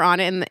doctor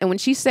on it, and when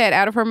she said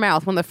out of her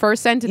mouth, one of the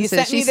first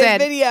sentences, she said,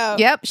 video.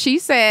 "Yep," she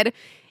said.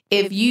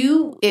 If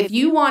you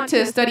want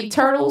to study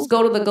turtles,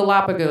 go to the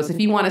Galapagos.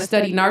 If you want to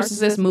study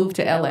narcissists, move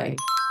to LA.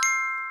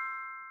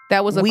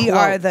 That was a We quote.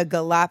 are the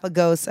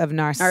Galapagos of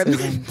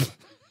narcissism.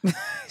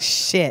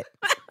 Shit.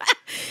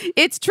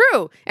 It's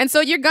true. And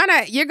so you're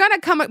gonna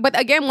come, but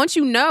again, once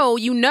you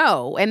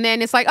know, and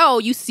then it's like, oh,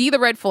 you see the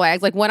red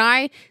flags. Like when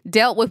I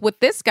dealt with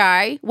this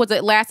guy,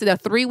 it lasted a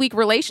 3-week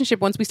relationship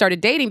once we started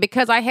dating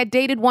because I had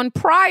dated one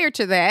prior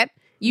to that.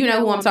 You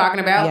know who I'm talking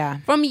about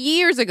from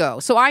years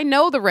ago. So I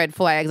know the red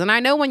flags. And I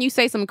know when you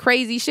say some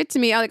crazy shit to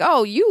me, I'm like,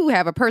 oh, you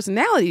have a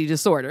personality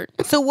disorder.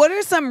 So what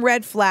are some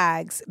red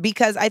flags?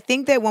 Because I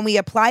think that when we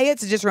apply it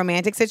to just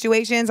romantic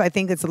situations, I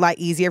think it's a lot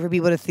easier for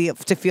people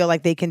to feel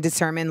like they can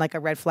determine like a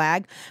red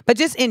flag. But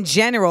just in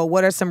general,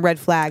 what are some red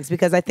flags?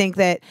 Because I think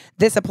that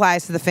this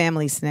applies to the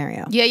family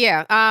scenario.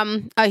 Yeah.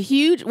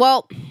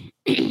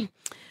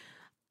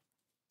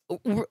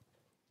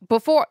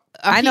 Before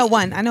I know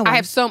one. I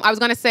was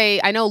going to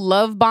say, I know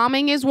love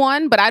bombing is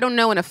one, but I don't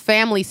know in a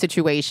family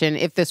situation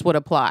if this would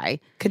apply.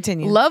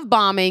 Continue. Love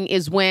bombing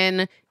is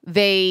when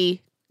they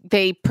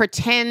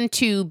pretend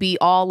to be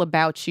all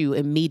about you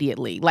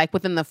immediately. Like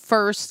within the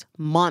first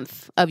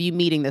month of you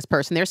meeting this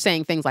person, they're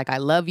saying things like, I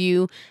love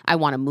you. I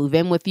want to move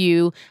in with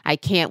you. I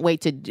can't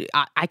wait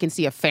I can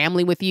see a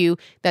family with you.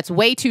 That's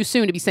way too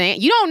soon to be saying,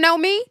 you don't know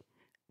me.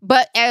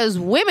 But as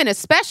women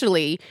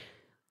especially,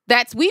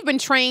 we've been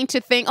trained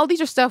to think, oh,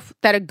 these are stuff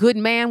that a good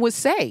man would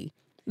say.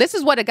 This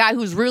is what a guy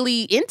who's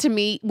really into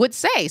me would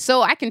say.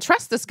 So I can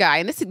trust this guy.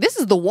 And this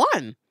is the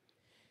one.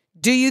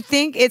 Do you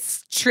think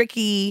it's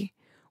tricky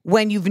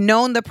when you've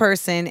known the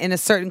person in a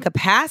certain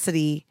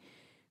capacity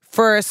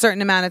for a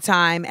certain amount of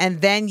time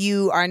and then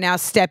you are now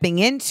stepping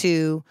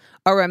into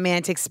a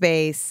romantic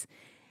space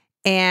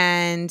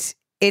and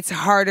it's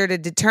harder to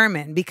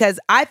determine? Because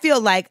I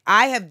feel like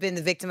I have been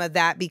the victim of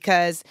that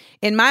because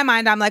in my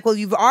mind, I'm like, well,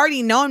 you've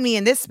already known me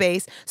in this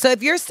space. So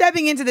if you're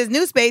stepping into this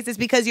new space, it's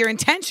because you're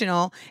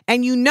intentional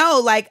and you know,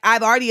 like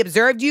I've already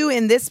observed you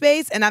in this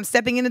space and I'm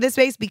stepping into this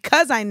space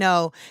because I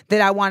know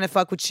that I want to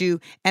fuck with you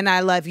and I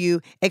love you,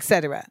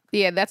 etc.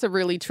 Yeah, that's a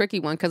really tricky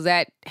one because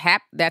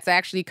that's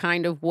actually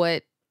kind of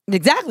what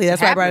Exactly.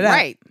 That's why I brought it up.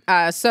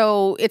 Right.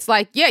 So it's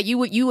like, yeah,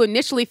 you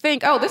initially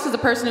think, oh, this is a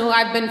person who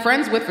I've been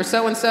friends with for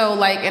so-and-so.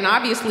 Like, and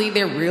obviously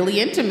they're really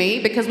into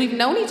me because we've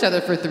known each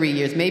other for 3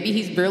 years. Maybe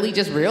he's really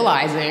just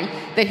realizing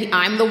that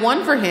I'm the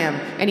one for him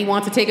and he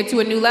wants to take it to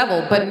a new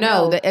level. But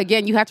no,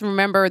 again, you have to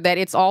remember that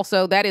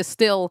that is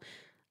still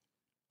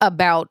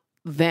about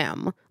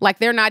them. Like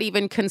they're not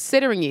even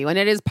considering you. And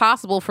it is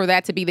possible for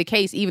that to be the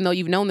case, even though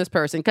you've known this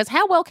person. Because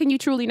how well can you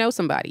truly know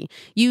somebody?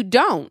 You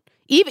don't.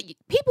 Even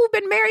people who've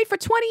been married for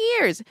 20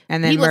 years.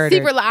 And then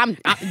murdered. I'm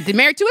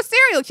married to a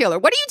serial killer.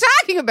 What are you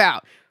talking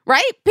about?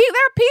 Right? There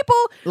are people.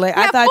 Like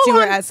I thought you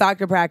were at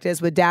soccer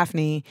practice with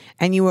Daphne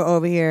and you were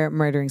over here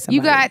murdering somebody.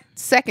 You got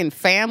second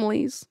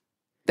families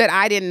that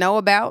I didn't know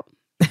about.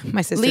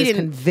 My sister is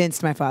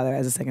convinced my father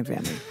has a second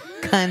family.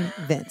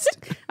 Convinced.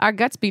 Our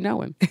guts be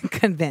knowing.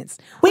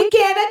 Convinced. We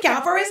can't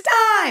account for his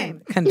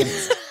time.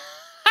 Convinced.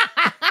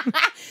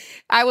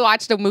 I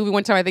watched a movie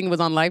one time, I think it was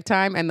on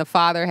Lifetime, and the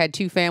father had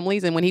 2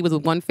 families, and when he was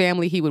with one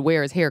family, he would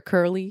wear his hair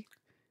curly.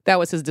 That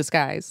was his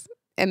disguise.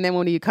 And then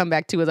when he'd come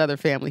back to his other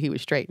family, he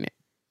would straighten it.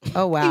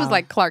 Oh, wow. He was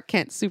like Clark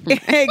Kent,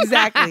 Superman.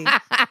 Exactly.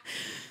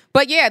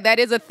 But yeah, that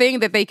is a thing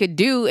that they could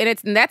do, and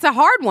that's a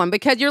hard one,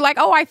 because you're like,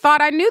 oh, I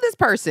thought I knew this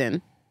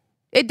person.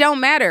 It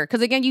don't matter,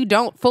 because again, you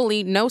don't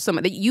fully know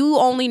someone. You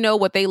only know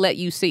what they let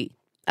you see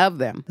of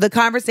them. The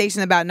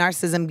conversation about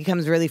narcissism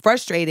becomes really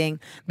frustrating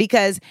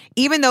because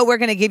even though we're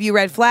going to give you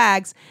red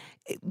flags,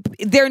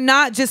 they're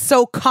not just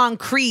so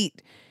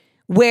concrete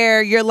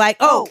where you're like,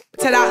 oh,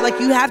 ta-da, like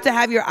you have to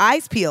have your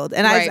eyes peeled.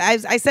 And right.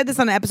 I said this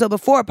on an episode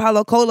before.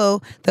 Paulo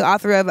Coelho, the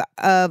author of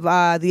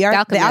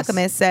The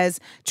Alchemist, says,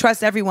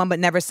 trust everyone but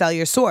never sell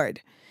your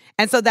sword.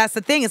 And so that's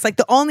the thing. It's like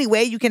the only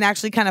way you can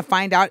actually kind of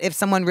find out if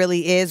someone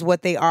really is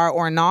what they are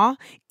or not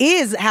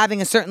is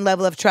having a certain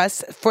level of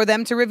trust for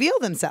them to reveal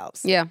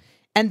themselves. Yeah.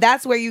 And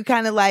that's where you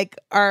kind of like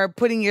are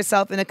putting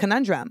yourself in a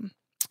conundrum.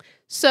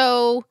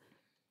 So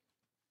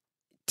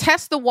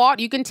test the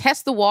water. You can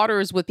test the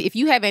waters with, if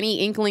you have any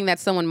inkling that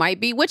someone might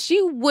be, which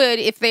you would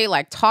if they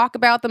like talk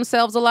about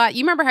themselves a lot.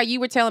 You remember how you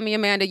were telling me,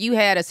 Amanda, you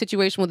had a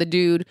situation with a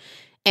dude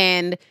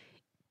and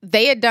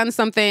they had done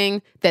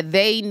something that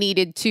they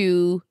needed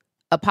to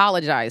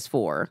apologize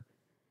for.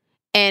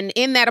 And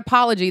in that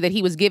apology that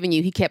he was giving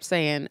you, he kept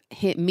saying,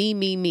 "Hit me,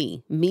 me,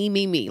 me, me,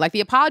 me, me." Like the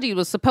apology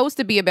was supposed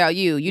to be about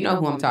you. You know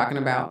who I'm talking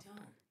about.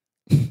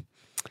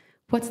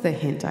 What's the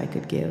hint I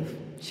could give?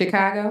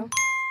 Chicago?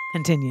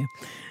 Continue.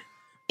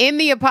 In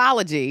the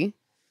apology,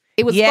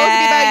 it was supposed to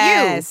be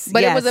about you,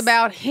 but it was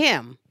about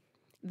him.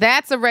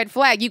 That's a red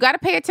flag. You got to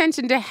pay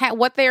attention to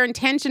what their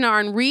intention are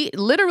and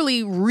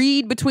literally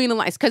read between the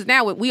lines. Because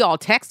now we all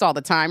text all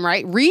the time,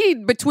 right?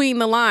 Read between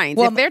the lines.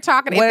 Well, if they're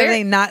talking, what are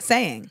they not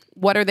saying?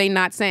 What are they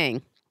not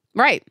saying?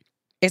 Right.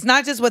 It's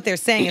not just what they're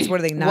saying. It's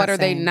what are they not saying? What are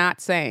they not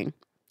saying?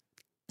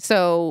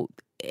 So,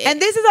 and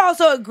this is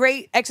also a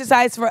great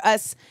exercise for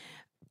us.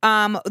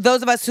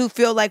 Those of us who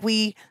feel like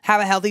we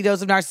have a healthy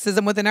dose of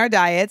narcissism within our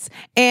diets,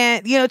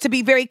 and, you know, to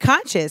be very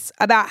conscious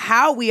about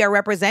how we are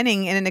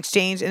representing in an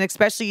exchange, and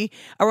especially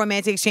a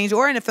romantic exchange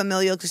or in a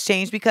familial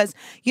exchange, because,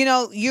 you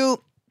know, you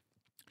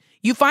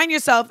find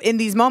yourself in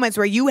these moments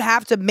where you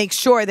have to make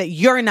sure that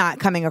you're not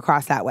coming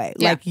across that way.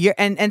 Yeah. Like you're,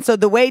 and so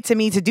the way to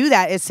me to do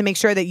that is to make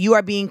sure that you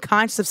are being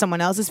conscious of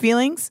someone else's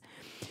feelings.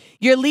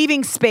 You're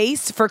leaving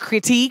space for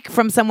critique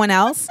from someone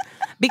else,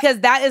 because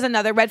that is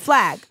another red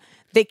flag.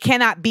 They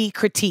cannot be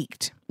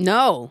critiqued.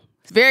 no,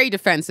 it's very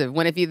defensive.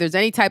 When if there's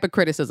any type of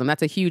criticism,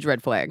 that's a huge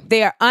red flag.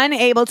 They are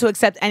unable to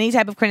accept any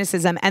type of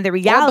criticism, and the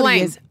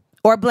reality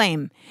or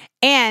blame.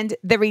 And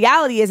the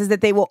reality is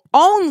that they will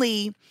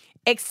only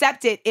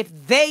accept it if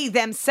they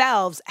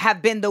themselves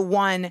have been the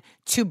one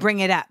to bring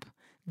it up.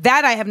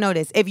 That I have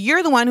noticed. If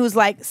you're the one who's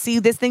like, "See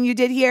this thing you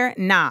did here?"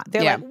 Nah.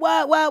 They're like,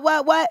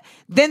 what?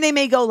 Then they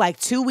may go like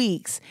 2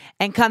 weeks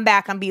and come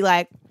back and be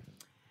like,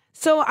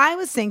 "So I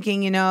was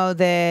thinking, you know,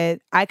 that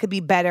I could be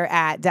better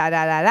at da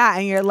da da da."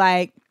 And you're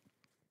like,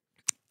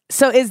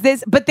 "So is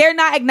this?" But they're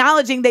not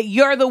acknowledging that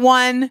you're the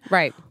one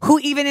Right. who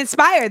even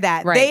inspired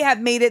that. Right. They have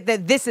made it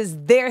that this is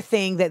their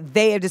thing that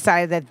they have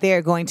decided that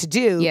they're going to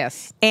do.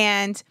 Yes.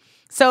 And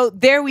so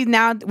there we've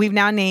now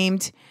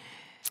named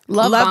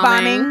Love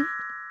bombing.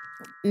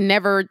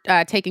 Never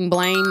taking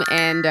blame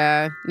and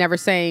never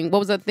saying, what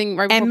was the thing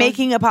right And before?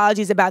 making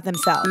apologies about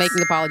themselves.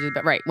 Making apologies,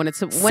 but right when it's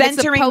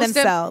Centering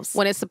themselves.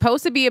 when it's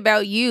supposed to be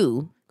about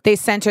you, They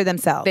center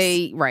themselves.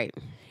 right.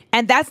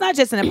 And that's not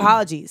just in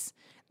apologies.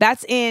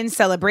 That's in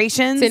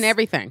celebrations. It's in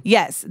everything.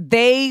 Yes.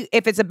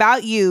 If it's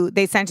about you,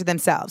 they center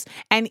themselves.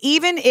 And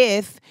even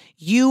if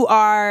you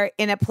are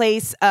in a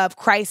place of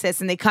crisis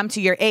and they come to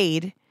your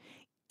aid,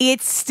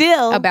 it's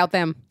still About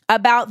them.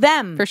 about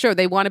them. For sure,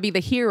 they want to be the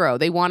hero.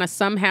 They want to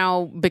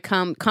somehow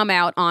come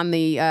out on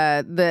the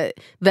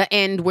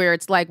end where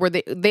it's like where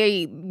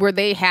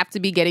they have to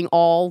be getting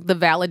all the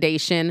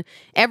validation,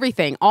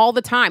 everything, all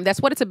the time. That's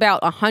what it's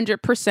about.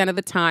 100% of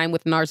the time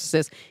with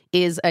narcissists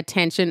is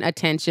attention,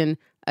 attention,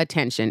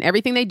 attention.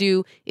 Everything they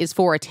do is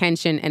for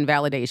attention and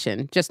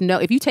validation. Just know,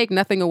 if you take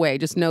nothing away,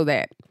 just know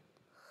that.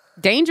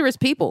 Dangerous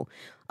people.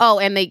 Oh,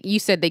 and you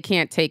said they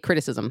can't take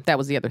criticism. That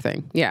was the other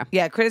thing. Yeah.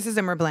 Yeah,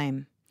 criticism or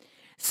blame.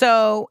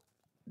 So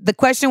the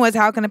question was,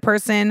 how can a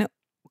person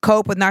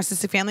cope with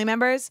narcissistic family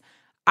members?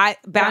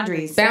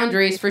 Boundaries.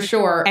 Boundaries for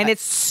sure. And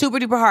it's super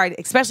duper hard,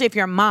 especially if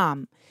you're a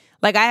mom.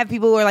 Like I have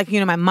people who are like, you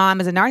know, my mom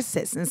is a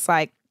narcissist. And it's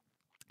like,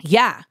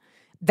 yeah,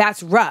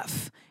 that's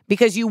rough,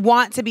 because you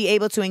want to be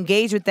able to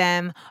engage with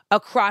them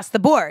across the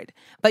board.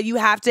 But you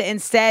have to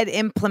instead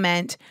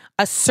implement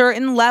a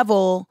certain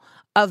level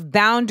of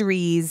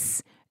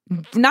boundaries,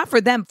 not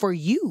for them, for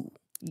you.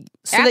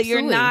 So that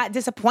you're not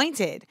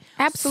disappointed.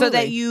 Absolutely. So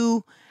that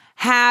you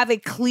have a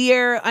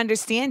clear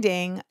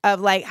understanding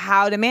of like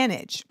how to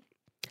manage.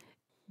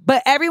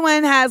 But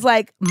everyone has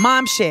like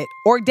mom shit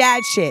or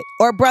dad shit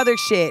or brother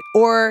shit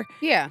or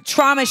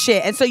trauma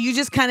shit. And so you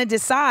just kind of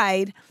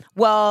decide,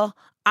 well,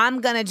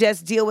 I'm going to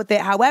just deal with it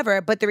however.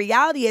 But the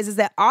reality is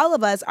that all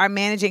of us are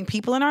managing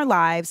people in our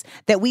lives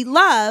that we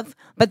love,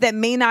 but that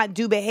may not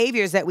do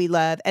behaviors that we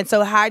love. And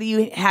so how do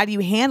you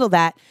handle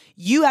that?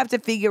 You have to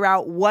figure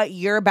out what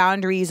your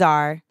boundaries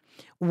are,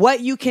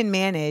 what you can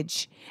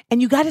manage, and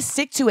you got to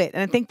stick to it.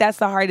 And I think that's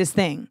the hardest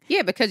thing.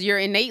 Yeah, because you're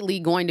innately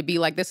going to be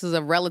like, this is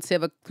a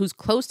relative who's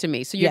close to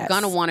me. So you're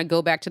going to want to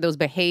go back to those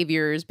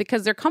behaviors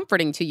because they're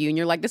comforting to you. And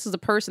you're like, this is a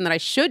person that I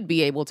should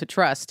be able to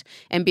trust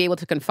and be able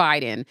to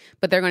confide in.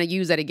 But they're going to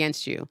use that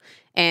against you.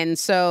 And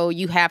so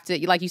you have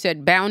to, like you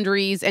said,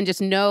 boundaries, and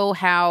just know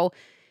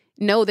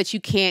that you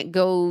can't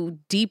go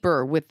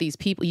deeper with these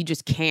people. You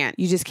just can't.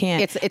 You just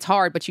can't. It's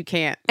hard, but you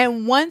can't.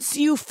 And once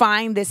you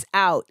find this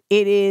out,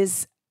 it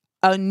is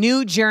a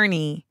new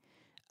journey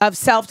of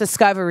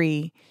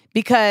self-discovery,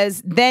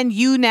 because then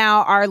you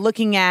now are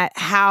looking at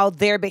how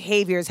their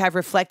behaviors have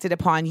reflected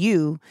upon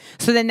you.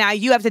 So then now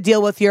you have to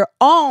deal with your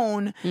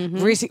own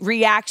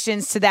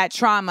reactions to that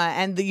trauma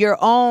and your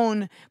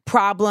own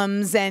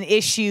problems and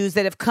issues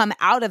that have come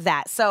out of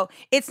that. So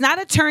it's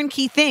not a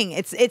turnkey thing.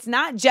 It's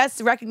not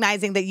just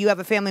recognizing that you have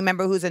a family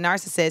member who's a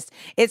narcissist.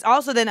 It's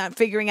also then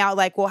figuring out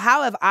like, well,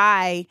 how have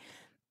I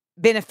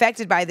been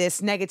affected by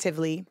this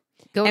negatively?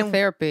 Go to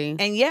therapy.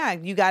 And yeah,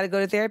 you got to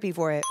go to therapy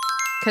for it.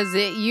 Because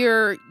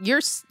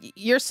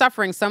you're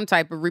suffering some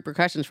type of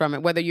repercussions from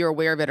it, whether you're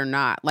aware of it or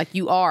not. Like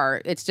you are.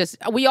 It's just,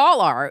 we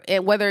all are.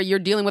 And whether you're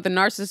dealing with a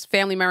narcissist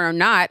family member or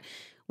not,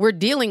 we're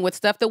dealing with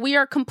stuff that we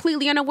are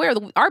completely unaware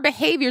of. Our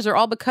behaviors are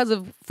all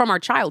from our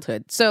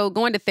childhood. So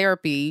going to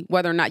therapy,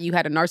 whether or not you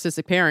had a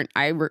narcissistic parent,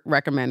 I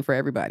recommend for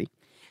everybody.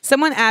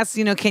 Someone asks,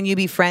 can you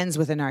be friends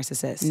with a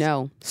narcissist?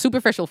 No.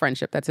 Superficial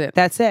friendship. That's it.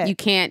 That's it. You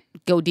can't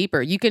go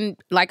deeper. You can,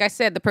 like I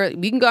said,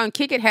 you can go and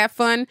kick it, have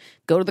fun,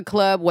 go to the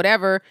club,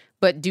 whatever,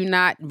 but do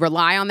not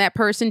rely on that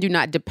person. Do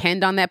not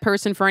depend on that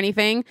person for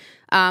anything,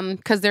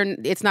 because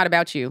it's not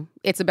about you.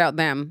 It's about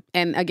them.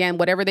 And again,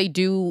 whatever they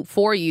do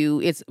for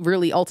you, it's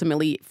really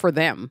ultimately for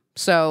them.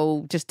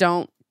 So just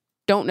don't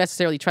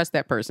necessarily trust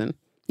that person.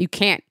 You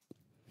can't.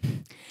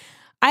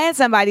 I had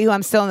somebody who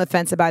I'm still on the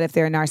fence about if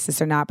they're a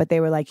narcissist or not, but they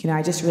were like,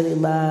 I just really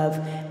love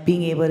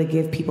being able to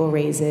give people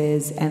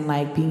raises and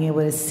like being able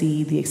to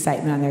see the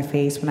excitement on their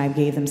face when I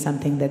gave them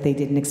something that they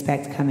didn't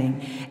expect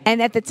coming.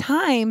 And at the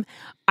time,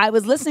 I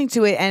was listening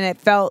to it and it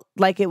felt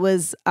like it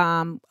was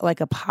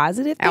like a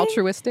positive thing.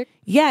 Altruistic?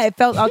 Yeah, it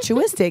felt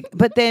altruistic.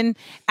 But then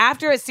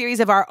after a series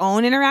of our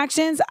own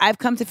interactions, I've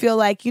come to feel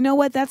like, you know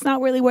what? That's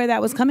not really where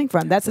that was coming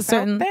from. That's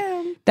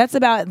that's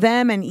about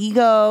them and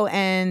ego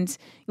and,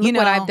 Look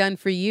what I've done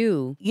for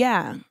you.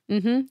 Yeah.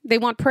 Mm-hmm. They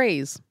want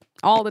praise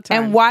all the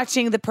time. And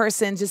watching the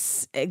person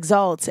just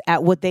exalt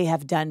at what they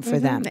have done for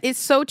them. It's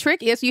so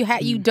tricky. Yes,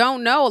 you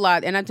don't know a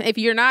lot. And if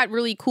you're not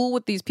really cool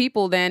with these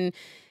people, then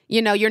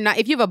you're not.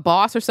 If you have a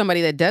boss or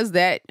somebody that does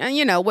that,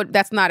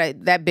 that's not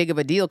that big of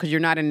a deal because you're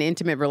not in an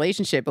intimate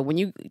relationship. But when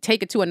you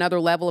take it to another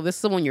level of this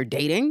is someone you're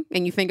dating,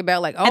 and you think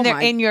about like, oh, and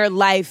they're in your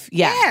life,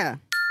 yeah.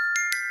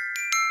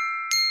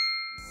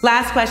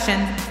 Last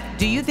question: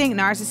 do you think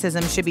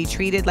narcissism should be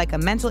treated like a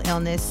mental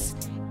illness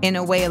in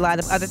a way a lot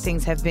of other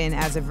things have been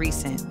as of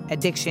recent,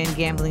 addiction,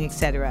 gambling,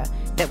 etc.,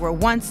 that were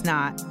once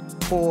not,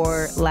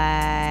 or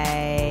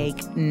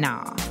like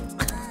nah?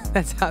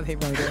 That's how they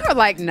wrote it. Or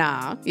like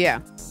nah, yeah.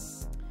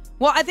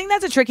 Well, I think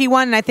that's a tricky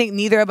one, and I think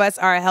neither of us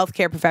are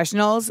healthcare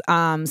professionals.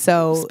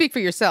 So speak for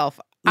yourself.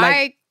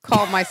 I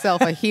call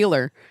myself a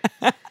healer.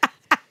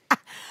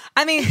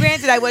 I mean,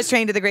 granted, I was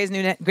trained at the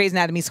Grey's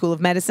Anatomy School of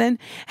Medicine.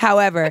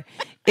 However,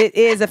 it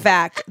is a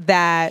fact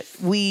that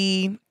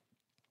we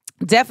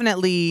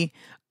definitely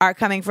are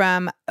coming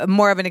from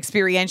more of an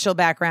experiential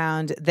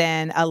background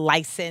than a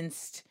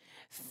licensed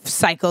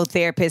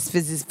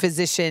psychotherapist,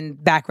 physician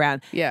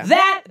background. Yeah.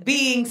 That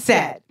being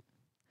said,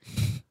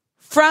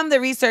 from the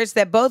research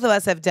that both of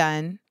us have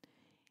done,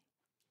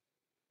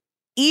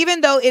 even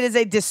though it is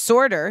a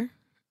disorder,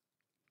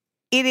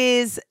 it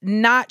is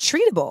not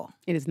treatable.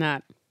 It is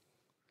not.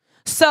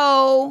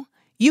 So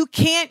you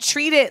can't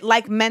treat it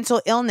like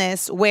mental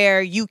illness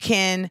where you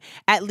can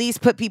at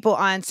least put people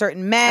on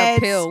certain meds, a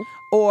pill,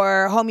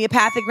 or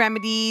homeopathic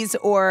remedies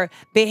or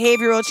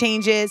behavioral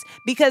changes,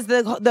 because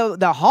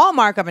the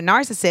hallmark of a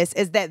narcissist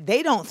is that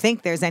they don't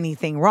think there's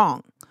anything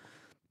wrong.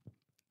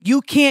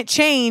 You can't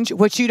change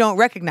what you don't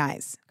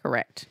recognize.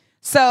 Correct.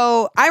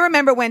 So I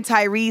remember when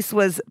Tyrese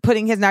was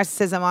putting his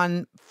narcissism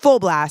on full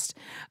blast,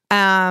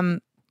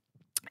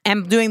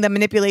 and doing the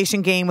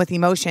manipulation game with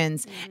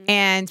emotions. Mm-hmm.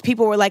 And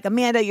people were like,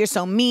 Amanda, you're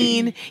so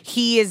mean.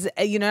 He is,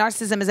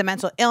 narcissism is a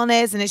mental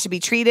illness and it should be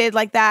treated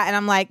like that. And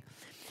I'm like,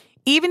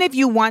 even if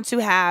you want to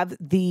have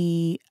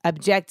the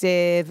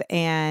objective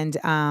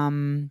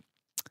and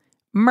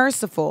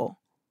merciful,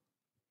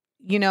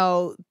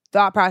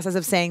 thought process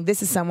of saying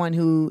this is someone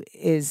who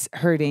is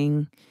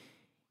hurting,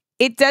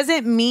 it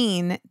doesn't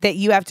mean that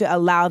you have to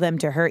allow them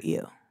to hurt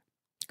you.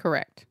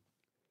 Correct.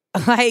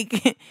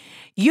 Like,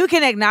 you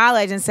can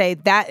acknowledge and say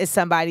that is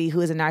somebody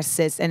who is a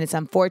narcissist and it's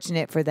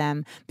unfortunate for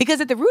them, because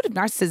at the root of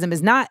narcissism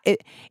is not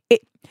it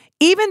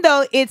even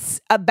though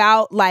it's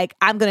about like,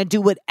 I'm going to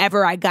do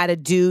whatever I got to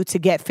do to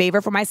get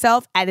favor for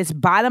myself, at its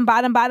bottom,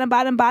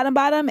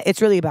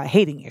 it's really about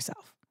hating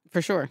yourself.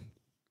 For sure.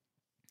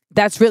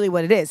 That's really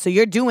what it is. So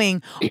you're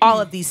doing all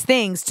of these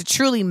things to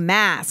truly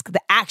mask the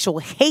actual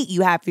hate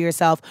you have for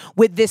yourself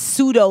with this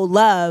pseudo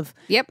love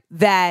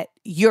that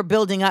you're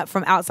building up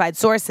from outside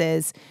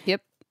sources.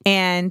 Yep.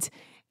 And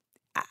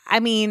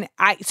I mean,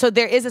 so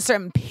there is a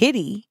certain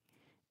pity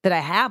that I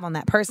have on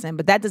that person,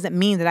 but that doesn't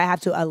mean that I have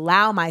to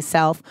allow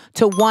myself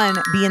to, one,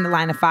 be in the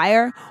line of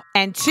fire,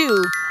 and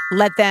two,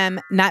 let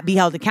them not be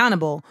held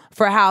accountable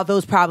for how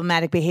those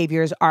problematic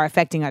behaviors are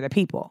affecting other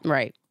people.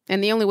 Right.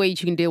 And the only way you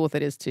can deal with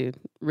it is to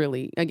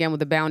really, again,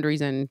 with the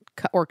boundaries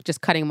or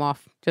just cutting them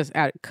off,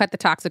 cut the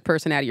toxic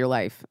person out of your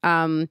life.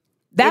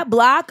 That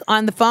block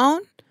on the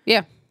phone?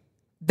 Yeah.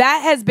 that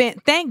has been,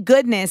 thank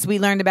goodness we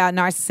learned about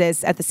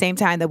narcissists at the same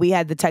time that we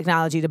had the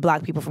technology to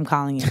block people from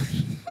calling in.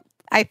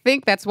 I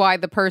think that's why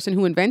the person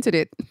who invented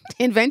it.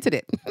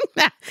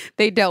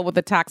 They dealt with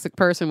a toxic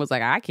person, was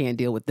like, I can't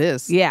deal with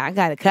this. Yeah, I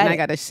got to cut and it. I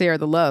got to share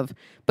the love.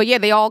 But yeah,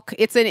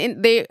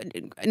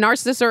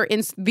 narcissists are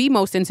the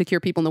most insecure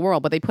people in the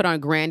world, but they put on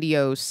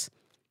grandiose,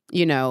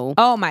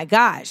 Oh my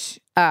gosh.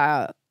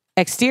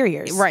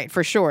 Exteriors. Right,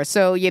 for sure.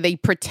 So yeah, they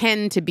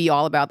pretend to be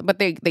all about, but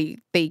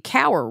they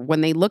cower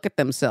when they look at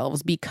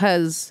themselves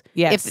because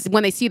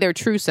when they see their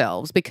true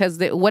selves, because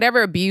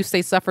whatever abuse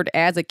they suffered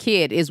as a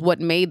kid is what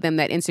made them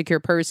that insecure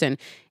person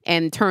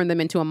and turned them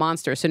into a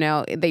monster. So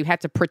now they have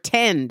to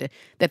pretend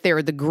that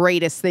they're the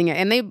greatest thing,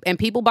 and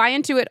people buy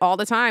into it all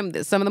the time.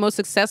 Some of the most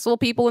successful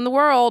people in the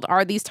world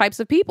are these types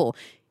of people.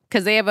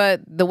 Because they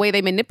have the way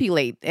they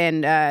manipulate,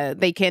 and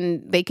they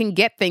can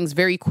get things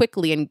very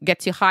quickly and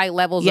get to high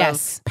levels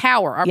of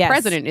power. Our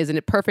president is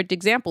a perfect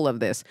example of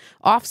this.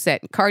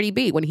 Offset, Cardi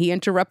B, when he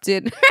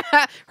interrupted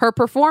her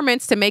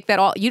performance to make that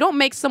all. You don't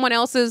make someone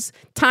else's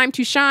time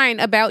to shine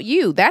about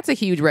you. That's a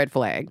huge red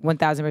flag.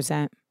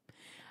 1000%.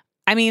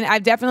 I mean, I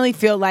definitely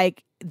feel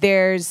like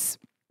there's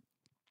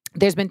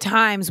been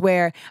times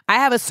where I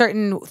have a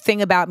certain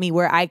thing about me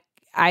where I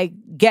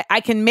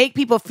can make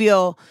people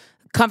feel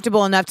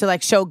comfortable enough to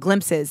like show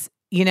glimpses,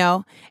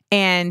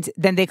 and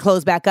then they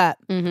close back up.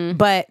 Mm-hmm.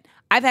 But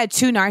I've had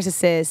 2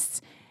 narcissists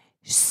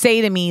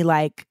say to me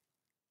like,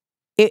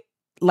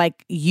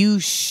 you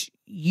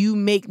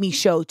make me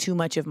show too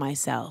much of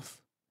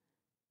myself,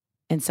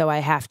 and so I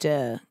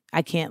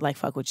can't like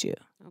fuck with you.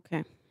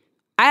 Okay.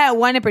 I had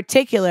one in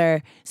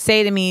particular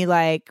say to me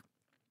like,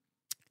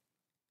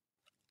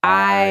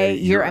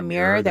 you're a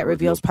mirror that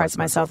reveals parts of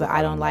myself that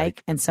I don't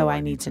like, and so I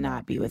need to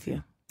not be with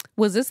you.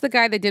 Was this the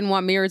guy that didn't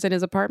want mirrors in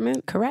his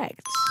apartment?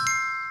 Correct.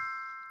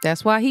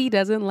 That's why he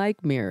doesn't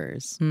like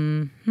mirrors.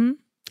 Mm-hmm.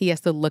 He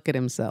has to look at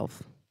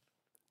himself.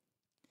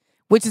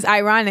 Which is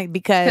ironic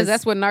because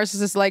that's what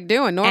narcissists like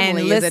doing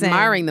normally, is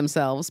admiring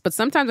themselves. But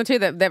sometimes I tell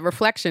you that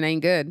reflection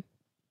ain't good.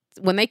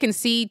 When they can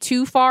see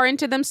too far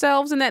into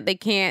themselves and that they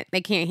can't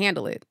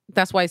handle it.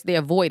 That's why they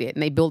avoid it,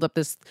 and they build up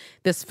this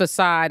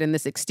facade and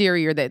this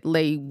exterior that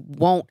they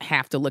won't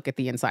have to look at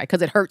the inside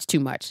because it hurts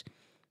too much.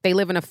 They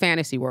live in a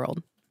fantasy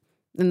world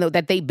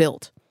that they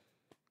built.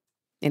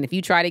 And if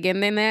you try to get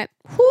in that,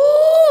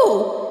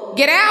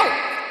 get out.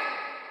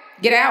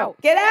 Get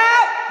out. Get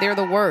out. They're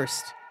the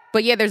worst.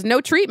 But yeah, there's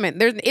no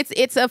treatment.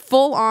 It's a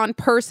full-on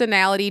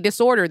personality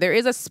disorder. There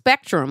is a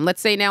spectrum.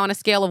 Let's say now on a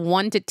scale of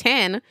 1 to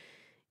 10,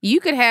 you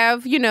could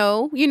have,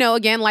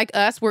 again, like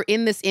us, we're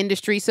in this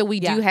industry, so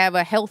we do have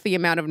a healthy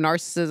amount of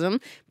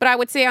narcissism. But I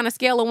would say on a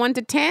scale of 1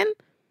 to 10,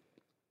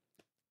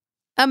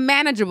 a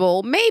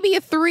manageable, maybe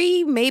a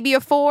 3, maybe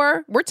a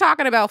 4. We're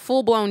talking about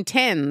full-blown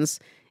 10s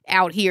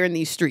out here in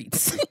these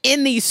streets.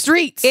 In these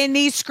streets.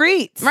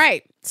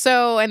 Right.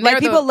 So, and like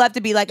people love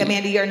to be like,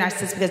 Amanda, you're a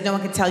narcissist because no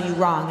one can tell you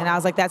wrong. And I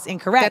was like, that's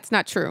incorrect. That's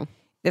not true.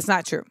 That's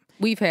not true.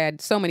 We've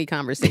had so many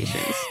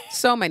conversations.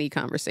 So many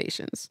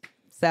conversations.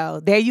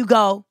 So there you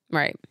go.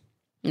 Right.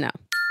 No.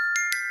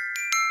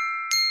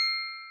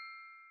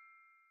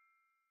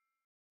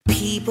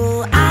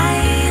 People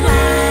I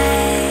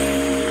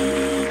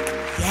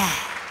like. Yeah.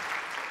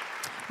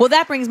 Well,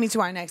 that brings me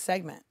to our next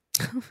segment.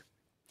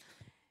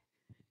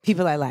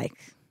 People I like.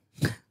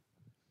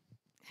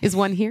 Is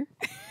one here?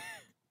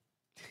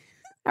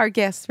 Our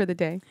guest for the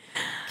day.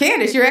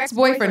 Candace, your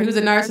ex-boyfriend who's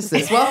a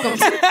narcissist. Welcome.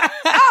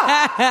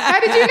 How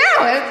did you know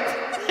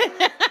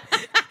it?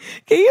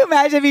 Can you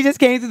imagine if he just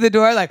came through the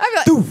door like,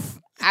 doof?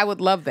 I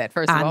would love that,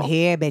 first of all. I'm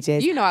here,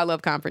 bitches. You know I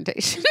love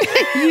confrontation.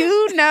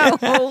 You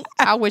know.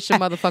 I wish a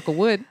motherfucker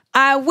would.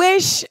 I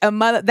wish a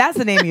mother... That's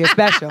the name of your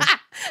special.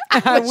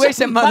 I wish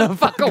a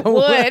motherfucker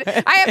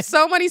would. I have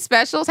so many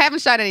specials. Haven't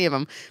shot any of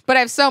them, but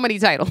I have so many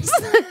titles.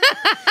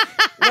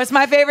 What's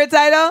my favorite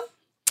title?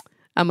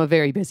 I'm a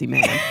very busy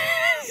man.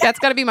 That's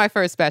going to be my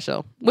first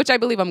special, which I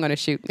believe I'm going to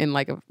shoot in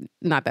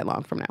not that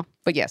long from now.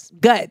 But yes.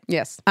 Good.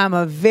 Yes. I'm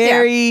a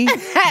very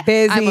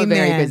busy man. I'm a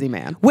very busy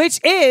man.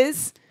 Which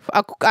is...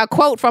 A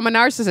quote from a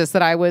narcissist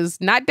that I was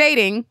not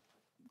dating.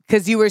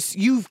 Because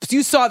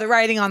you saw the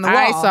writing on the wall.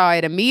 I saw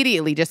it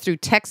immediately just through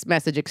text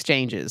message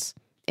exchanges.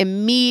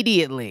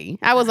 Immediately.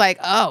 I was like,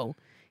 oh.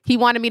 He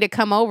wanted me to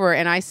come over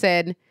and I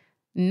said,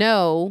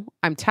 no,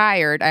 I'm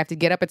tired. I have to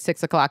get up at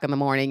 6 o'clock in the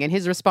morning. And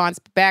his response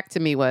back to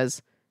me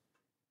was,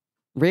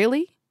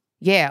 really?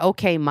 Yeah,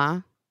 okay,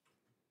 ma.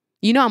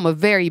 You know I'm a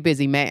very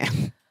busy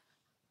man.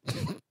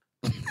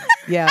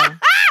 Yeah.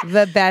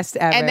 The best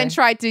ever. And then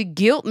tried to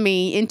guilt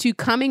me into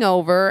coming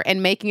over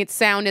and making it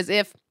sound as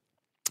if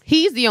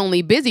he's the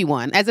only busy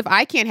one, as if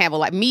I can't have a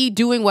life. Me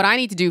doing what I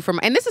need to do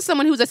and this is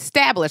someone who's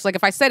established. Like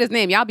if I said his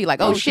name, y'all be like,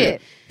 oh shit.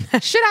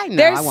 Should I? No,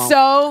 There's I won't.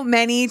 So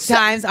many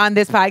times on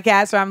this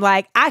podcast where I'm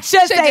like, I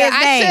should say his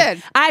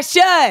name. I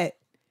should.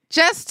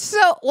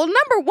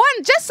 number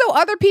one, just so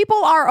other people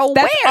are aware.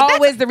 That's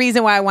always the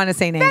reason why I want to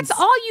say names. That's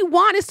all you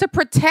want is to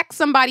protect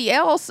somebody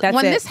else.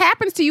 When this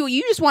happens to you,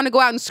 you just want to go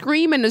out and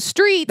scream in the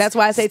streets. That's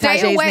why I say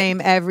Tajay's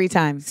name every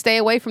time. Stay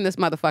away from this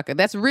motherfucker.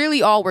 That's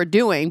really all we're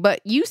doing.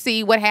 But you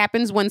see what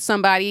happens when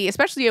somebody,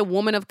 especially a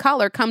woman of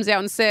color, comes out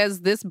and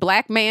says, this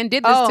black man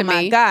did this to me. Oh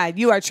my God.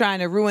 You are trying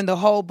to ruin the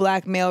whole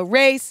black male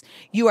race.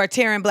 You are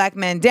tearing black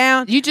men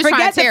down. You just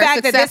forget the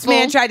fact that this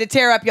man tried to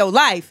tear up your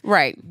life.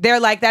 Right. They're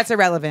like, that's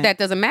irrelevant. That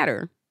doesn't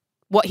matter.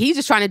 Well, he's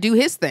just trying to do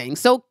his thing.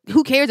 So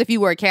who cares if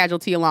you were a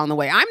casualty along the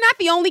way? I'm not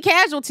the only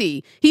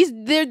casualty. These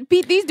dudes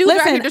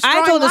are out here destroying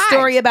I told lives. a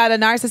story about a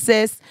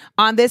narcissist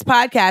on this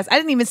podcast. I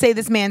didn't even say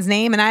this man's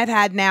name, and I've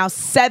had now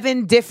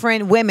 7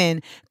 different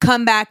women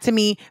come back to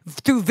me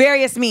through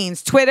various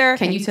means: Twitter,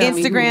 Can you tell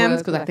Instagram. me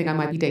because I think I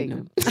might be dating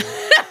him.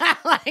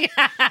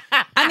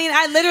 I mean,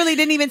 I literally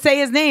didn't even say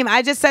his name.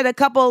 I just said a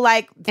couple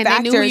and factors. they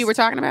knew who you were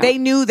talking about? They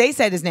knew. They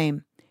said his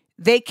name.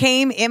 They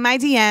came in my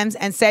DMs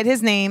and said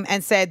his name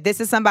and said, this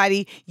is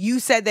somebody, you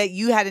said that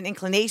you had an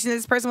inclination that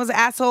this person was an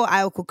asshole.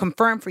 I will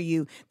confirm for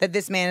you that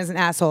this man is an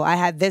asshole. I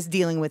had this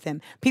dealing with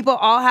him. People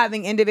all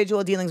having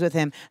individual dealings with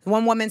him.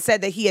 One woman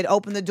said that he had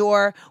opened the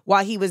door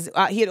while he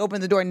had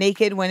opened the door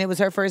naked when it was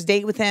her first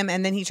date with him.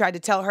 And then he tried to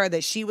tell her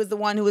that she was the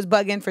one who was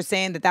bugging for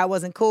saying that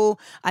wasn't cool.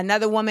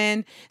 Another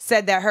woman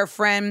said that her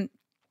friend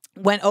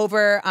went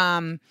over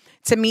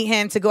to meet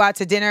him to go out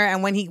to dinner,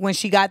 and when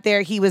she got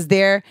there, he was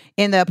there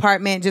in the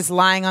apartment just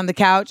lying on the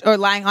couch or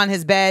lying on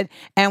his bed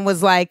and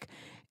was like,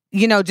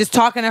 just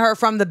talking to her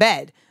from the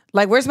bed.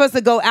 Like, we're supposed to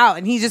go out,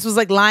 and he just was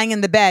like lying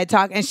in the bed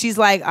talking, and she's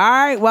like, all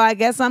right, well, I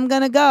guess I'm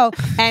gonna go.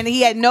 And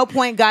he at no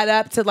point got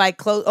up to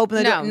like open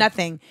the door,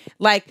 nothing.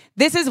 Like,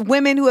 this is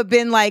women who have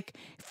been like,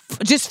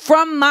 just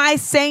from my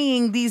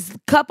saying these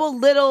couple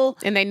little,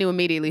 and they knew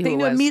immediately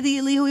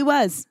who he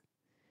was.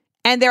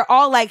 And they're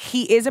all like,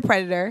 he is a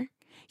predator.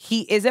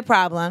 He is a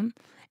problem.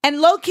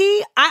 And low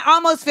key, I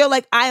almost feel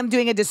like I am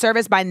doing a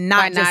disservice by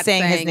not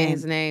saying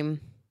his name.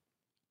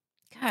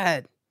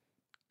 God.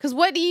 Because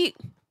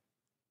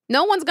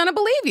no one's going to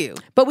believe you.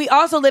 But we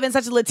also live in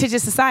such a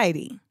litigious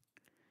society,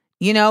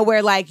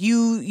 where like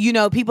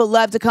people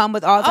love to come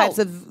with all types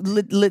of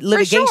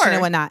litigation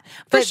and whatnot.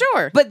 For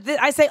sure. But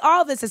I say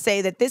all this to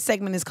say that this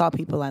segment is called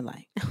People I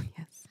Like. Oh,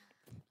 yes.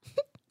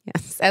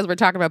 Yes. As we're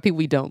talking about people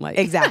we don't like.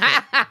 Exactly.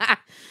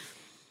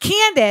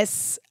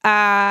 Candace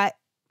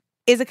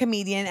is a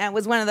comedian and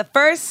was one of the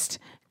first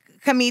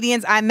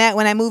comedians I met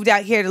when I moved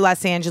out here to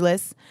Los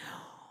Angeles.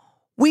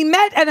 We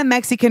met at a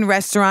Mexican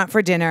restaurant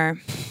for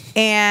dinner,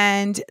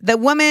 and the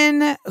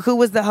woman who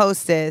was the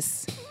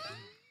hostess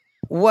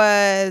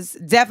was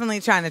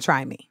definitely trying to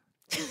try me.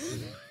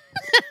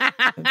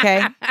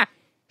 Okay?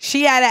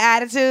 She had an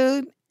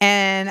attitude,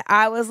 and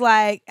I was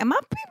like, am I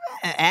people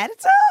an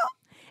attitude?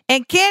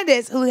 And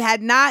Candace, who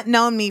had not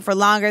known me for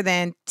longer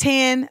than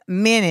 10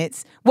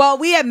 minutes. Well,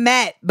 we had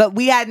met, but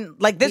we hadn't,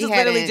 this was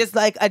literally just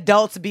like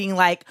adults being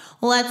like,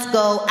 let's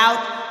go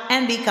out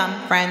and become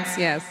friends.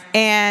 Yes.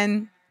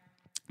 And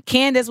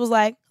Candace was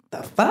like,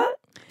 the fuck?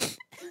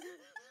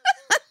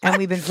 And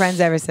we've been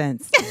friends ever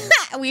since.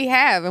 We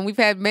have, and we've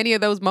had many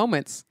of those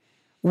moments.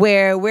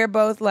 Where we're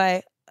both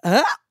like,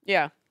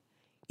 Yeah.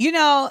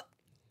 I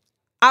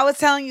was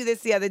telling you this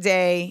the other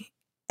day,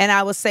 and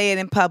I will say it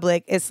in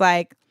public. It's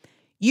like,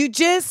 you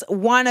just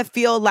want to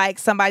feel like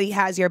somebody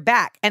has your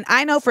back. And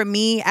I know for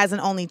me as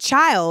an only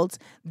child,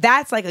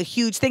 that's like a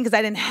huge thing because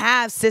I didn't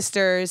have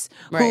sisters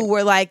who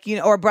were like,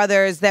 or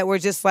brothers that were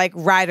just like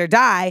ride or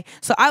die.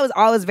 So I was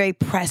always very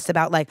pressed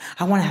about like,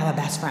 I want to have a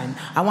best friend.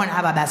 I want to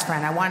have a best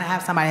friend. I want to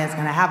have somebody that's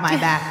going to have my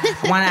back.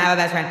 I want to have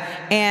a best friend.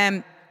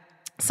 And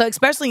so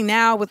especially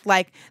now with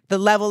like the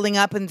leveling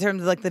up in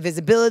terms of like the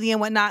visibility and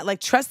whatnot,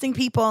 like trusting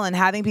people and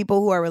having people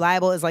who are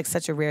reliable is like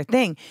such a rare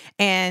thing.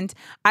 And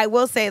I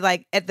will say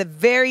like at the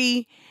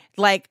very,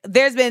 like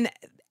there's been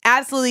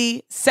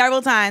absolutely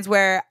several times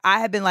where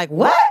I have been like,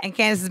 what? And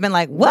Candace has been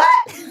like, what?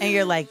 And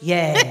you're like,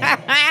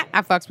 yeah.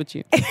 I fucks with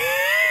you. And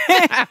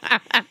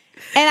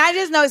I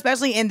just know,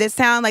 especially in this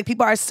town, like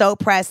people are so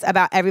pressed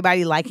about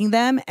everybody liking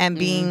them and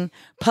being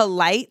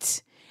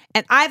polite.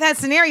 And I've had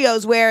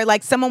scenarios where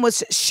like someone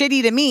was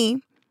shitty to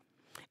me.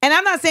 And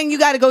I'm not saying you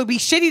got to go be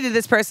shitty to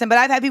this person, but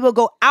I've had people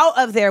go out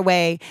of their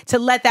way to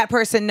let that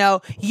person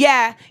know,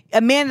 yeah,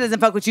 Amanda doesn't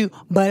fuck with you,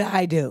 but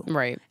I do.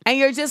 Right. And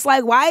you're just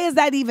like, why is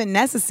that even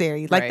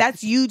necessary? Like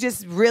that's you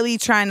just really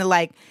trying to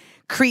like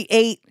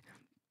create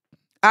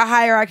a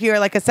hierarchy or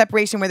like a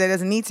separation where there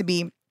doesn't need to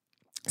be.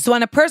 So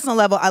on a personal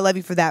level, I love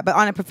you for that. But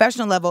on a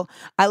professional level,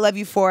 I love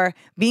you for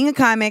being a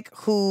comic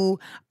who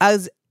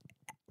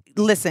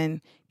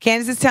listen,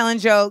 Candace is telling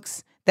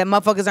jokes that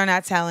motherfuckers are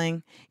not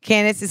telling.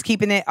 Candace is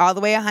keeping it all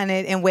the way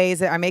 100 in ways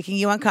that are making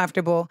you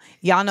uncomfortable.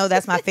 Y'all know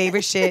that's my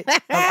favorite shit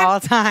of all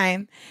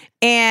time.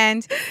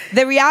 And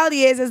the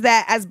reality is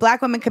that as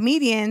Black women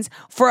comedians,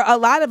 for a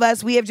lot of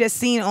us, we have just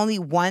seen only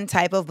one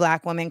type of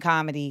Black woman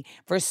comedy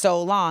for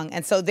so long.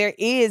 And so there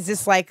is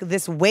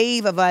this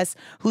wave of us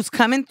who's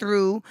coming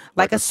through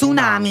like a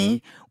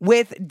tsunami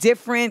with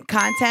different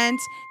content,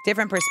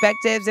 different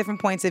perspectives, different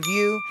points of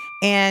view.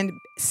 And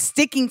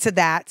sticking to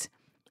that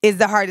is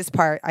the hardest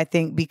part, I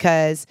think,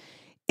 because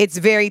it's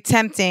very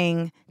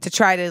tempting to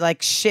try to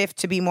like shift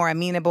to be more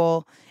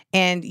amenable,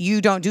 and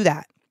you don't do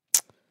that.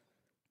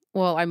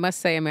 Well, I must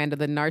say, Amanda,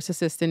 the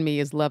narcissist in me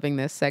is loving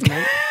this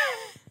segment.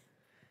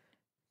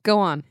 Go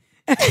on.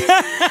 But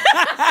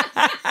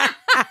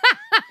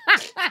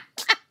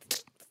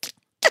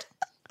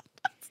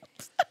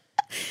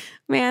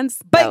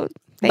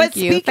thank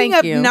you. Speaking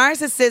of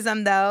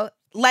narcissism, though,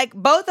 like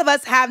both of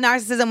us have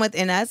narcissism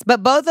within us,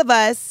 but both of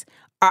us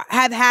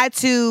have had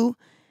to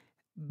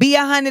be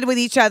 100 with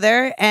each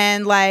other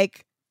and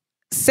like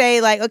say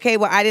like, okay,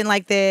 well, I didn't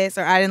like this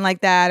or I didn't like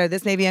that or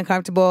this may be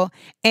uncomfortable.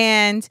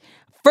 And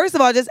first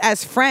of all, just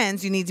as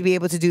friends, you need to be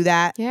able to do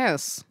that.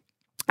 Yes.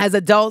 As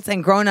adults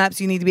and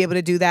grown-ups, you need to be able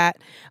to do that.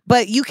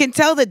 But you can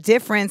tell the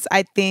difference,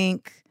 I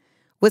think,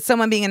 with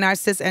someone being a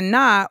narcissist and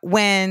not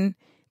when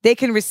they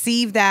can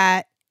receive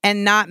that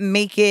and not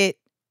make it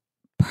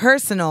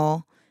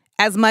personal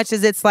as much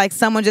as it's like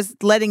someone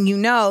just letting you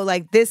know,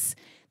 like this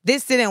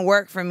didn't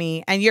work for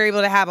me, and you're able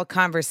to have a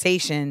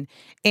conversation.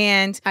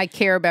 And I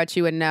care about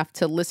you enough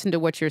to listen to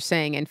what you're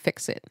saying and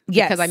fix it.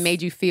 Yes. Because I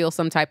made you feel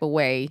some type of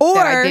way Or-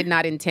 that I did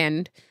not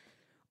intend.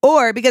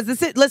 or because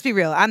let's be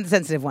real, I'm the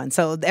sensitive one,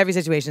 so every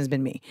situation has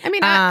been me. I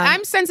mean,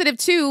 I'm sensitive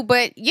too,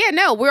 but yeah,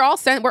 no, we're all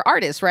we're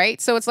artists,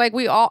 right? So it's like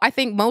I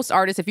think most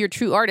artists, if you're a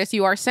true artist,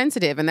 you are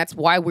sensitive, and that's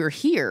why we're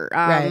here.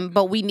 Right.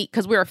 But we need,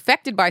 because we're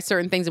affected by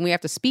certain things and we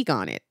have to speak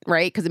on it,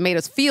 right? Because it made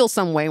us feel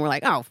some way, and we're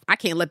like, oh, I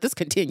can't let this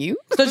continue.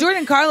 So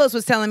Jordan Carlos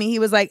was telling me, he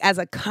was like, as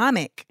a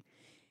comic,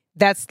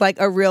 that's like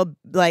a real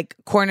like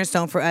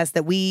cornerstone for us,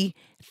 that we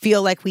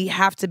feel like we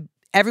have to,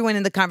 everyone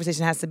in the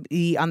conversation has to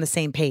be on the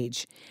same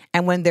page.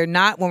 And when we're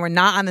not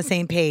on the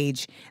same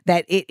page,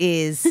 that it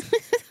is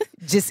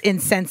just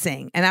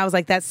incensing. And I was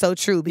like, that's so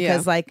true,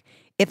 because like,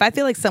 if I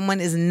feel like someone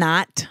is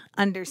not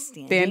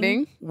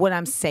understanding what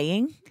I'm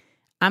saying,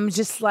 I'm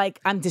just like,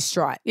 I'm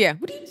distraught. Yeah.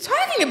 What are you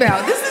talking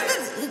about?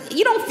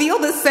 You don't feel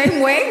the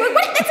same way?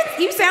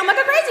 You sound like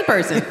a crazy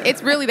person.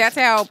 It's really, that's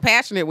how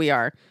passionate we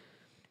are.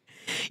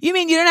 You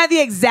mean you don't have the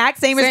exact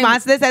same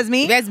response to this as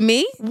me? As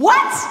me?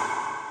 What?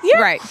 You're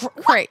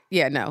Right.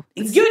 Yeah, no.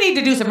 You need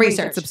to do some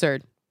research. It's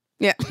absurd.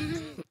 Yeah.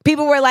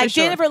 People were like,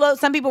 sure.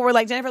 some people were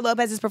like, Jennifer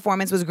Lopez's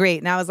performance was great.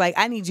 And I was like,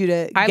 I need you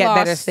to get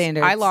better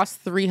standards. I lost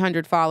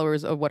 300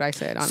 followers of what I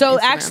said on So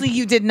Instagram. actually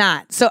you did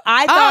not. So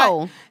I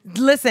thought,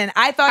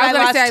 I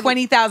lost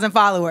 20,000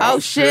 followers. Oh,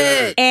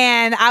 shit.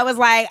 And I was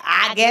like,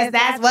 I guess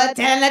that's what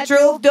telling the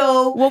truth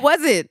do. What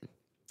was it?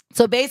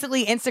 So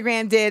basically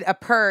Instagram did a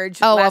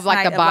purge of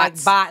like the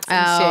bots. bots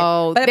and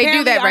shit. But they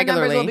do that our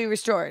regularly. numbers will be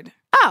restored.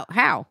 Oh,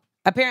 how?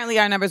 Apparently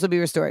our numbers will be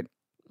restored.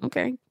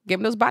 Okay. Give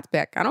them those bots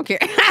back. I don't care.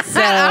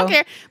 I don't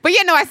care. But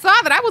yeah, no, I saw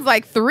that. I was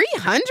like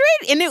 300,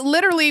 and it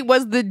literally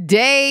was the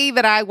day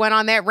that I went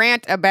on that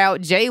rant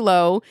about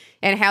J-Lo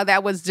and how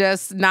that was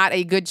just not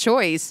a good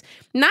choice.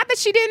 Not that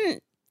she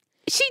didn't.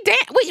 We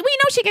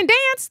know she can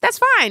dance. That's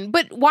fine.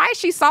 But why is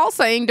she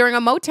salsaing during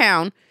a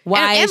Motown?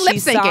 Why and is lip she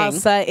syncing?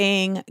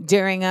 salsaing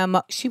during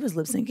she was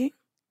lip syncing?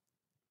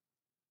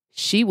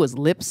 She was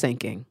lip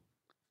syncing.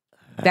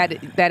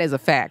 That is a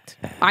fact.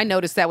 I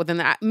noticed that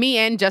within me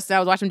and Justin. I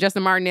was watching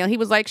Justin Martinelli. He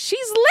was like,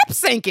 "She's lip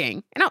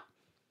syncing," and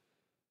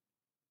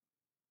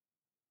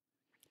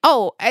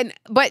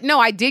but no,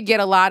 I did get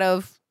a lot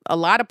of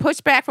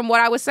pushback from what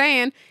I was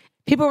saying.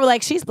 People were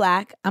like, "She's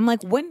black." I'm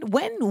like, when?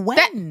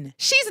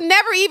 She's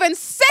never even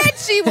said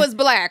she was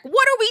black.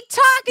 What are we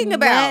talking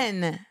about?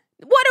 When?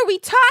 What are we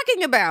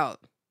talking about?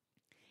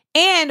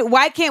 And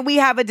why can't we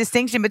have a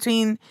distinction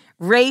between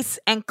race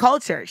and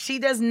culture? She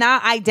does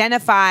not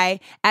identify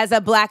as a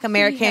Black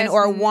American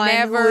or one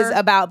who is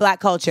about Black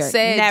culture.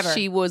 Never.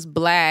 She was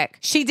black.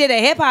 She did a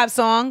hip hop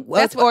song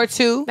or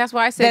two. That's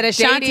why I said that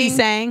Ashanti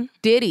sang.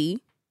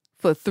 Diddy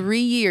for 3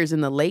 years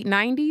in the late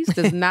 90s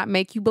does not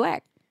make you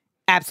black.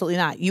 Absolutely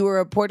not. You were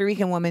a Puerto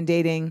Rican woman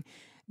dating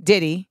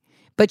Diddy,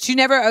 but you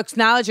never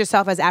acknowledged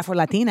yourself as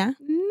Afro-Latina.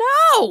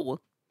 No.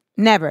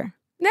 Never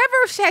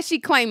has she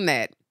claimed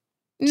that.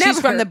 Never.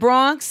 She's from the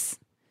Bronx.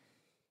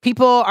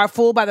 People are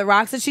fooled by the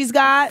rocks that she's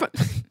got.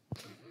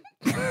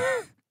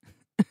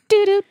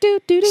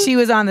 She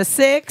was on the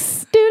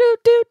 6.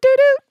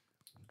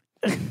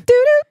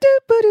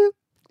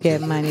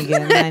 Get money.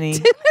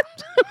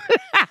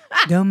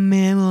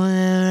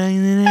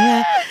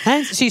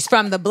 She's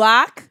from the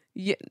block.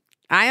 Yeah,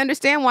 I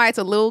understand why it's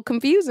a little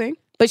confusing.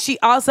 But she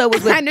also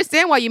was with... I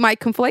understand why you might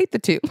conflate the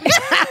two.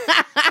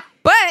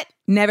 But...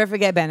 Never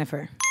forget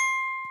Bennifer.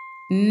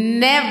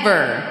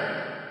 Never.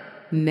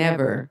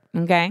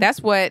 Okay.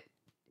 That's what...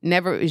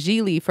 Never...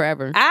 Gigli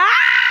forever. Ah!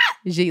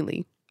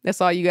 Gigli.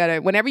 That's all you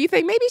gotta. Whenever you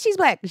think maybe she's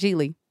black,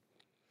 Geely.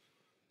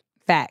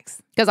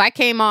 Facts. Because I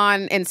came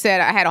on and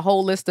said I had a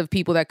whole list of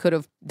people that could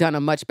have done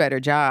a much better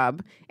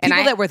job, and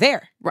People that were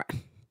there. Right.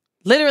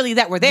 Literally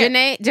that were there.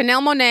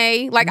 Janelle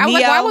Monáe, like I was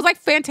like, why was like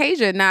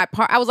Fantasia not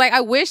part? I was like, I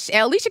wish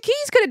Alicia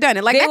Keys could have done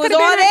it. Like They that was could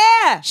have all been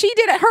there. She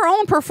did her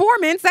own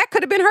performance. That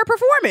could have been her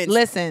performance.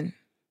 Listen,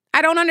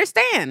 I don't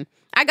understand.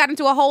 I got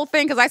into a whole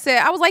thing because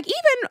I was like,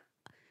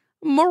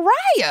 even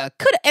Mariah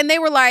could, and they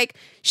were like,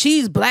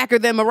 she's blacker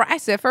than Mariah. I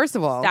said, first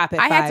of all, stop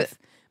it. had to.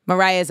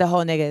 Mariah is a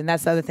whole nigga, and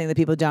that's the other thing that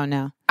people don't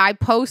know. I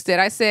posted.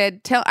 I said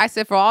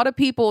for all the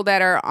people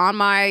that are on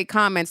my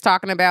comments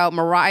talking about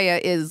Mariah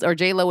or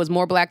J-Lo is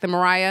more black than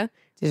Mariah.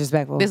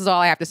 Disrespectful. This is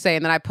all I have to say.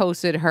 And then I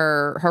posted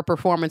her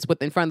performance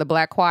in front of the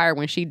Black Choir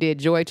when she did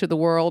Joy to the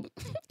World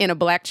in a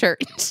black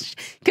church.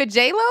 Could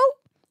J-Lo?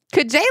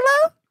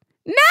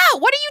 No.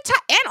 What are you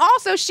and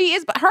also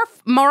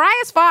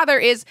Mariah's father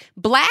is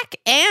black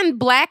and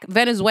black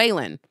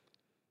Venezuelan.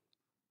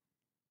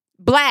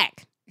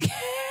 Black.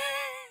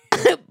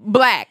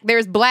 Black.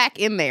 There's black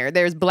in there.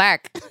 There's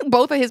black.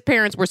 Both of his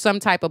parents were some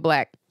type of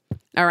black.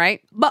 All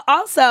right? But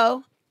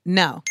also,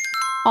 no.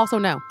 Also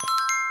no.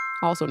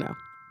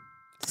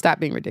 Stop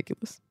being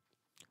ridiculous.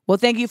 Well,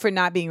 thank you for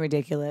not being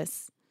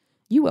ridiculous.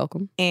 You're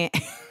welcome. And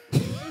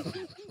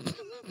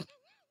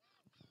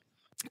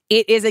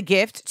it is a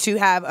gift to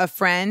have a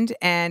friend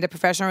and a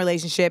professional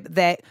relationship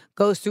that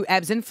goes through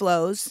ebbs and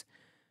flows,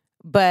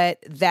 but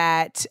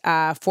that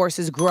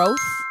forces growth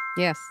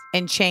Yes.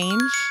 and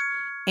change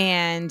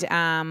and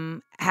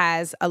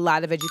has a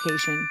lot of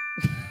education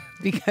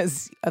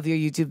because of your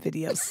YouTube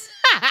videos.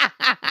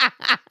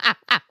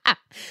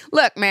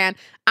 Look, man,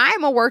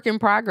 I'm a work in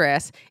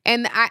progress.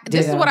 And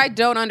this is what I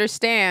don't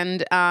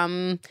understand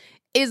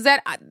is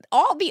that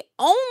the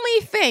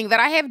only thing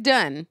that I have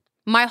done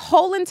my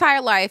whole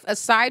entire life,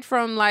 aside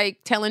from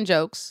like telling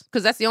jokes,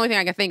 because that's the only thing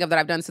I can think of that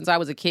I've done since I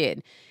was a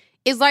kid,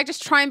 is like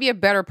just try and be a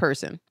better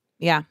person.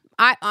 Yeah.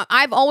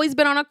 I've always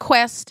been on a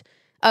quest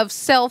of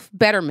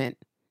self-betterment.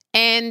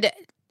 And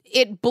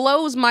it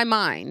blows my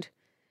mind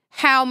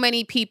how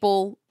many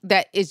people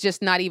that is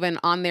just not even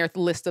on their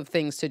list of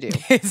things to do.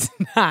 It's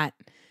not.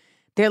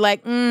 They're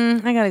like, I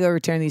gotta go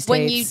return these tapes.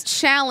 When you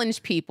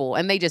challenge people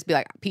and they just be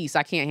like, peace,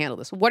 I can't handle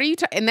this. What are you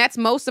and that's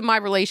most of my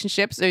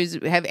relationships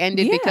have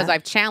ended because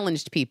I've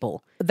challenged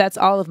people. That's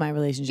all of my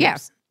relationships. Yeah.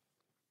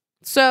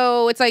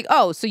 So it's like,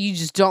 so you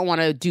just don't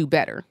want to do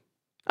better.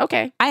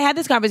 Okay. I had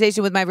this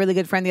conversation with my really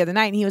good friend the other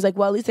night, and he was like,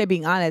 well, at least they're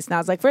being honest. And I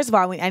was like, first of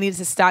all, I need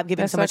to stop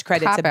giving so much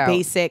credit to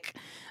basic,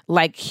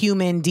 like,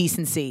 human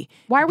decency.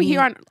 Why are we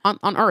here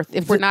on Earth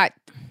if we're not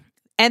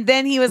And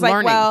then he was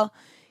learning? Like, well,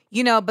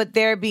 but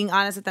they're being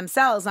honest with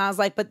themselves. And I was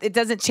like, but it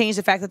doesn't change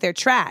the fact that they're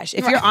trash.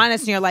 If you're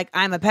honest and you're like,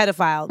 I'm a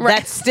pedophile,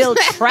 that's still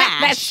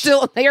trash. That's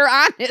still, you're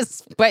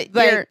honest, but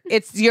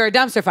you're a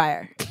dumpster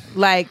fire.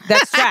 Like,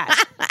 that's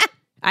trash.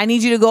 I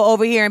need you to go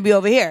over here and be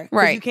over here.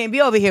 Right. You can't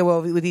be over here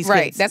with these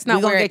kids. That's not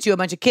We're going to get you a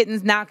bunch of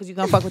kittens now because you're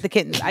going to fuck with the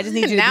kittens. I just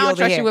need you to now be over I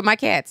trust here. you with my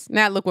cats.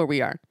 Now look where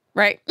we are.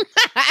 Right?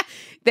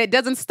 That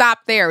doesn't stop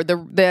there.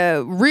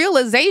 The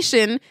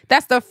realization,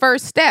 that's the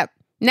first step.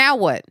 Now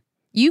what?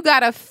 You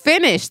got to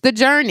finish the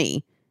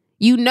journey.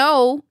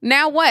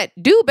 Now what?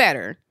 Do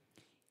better.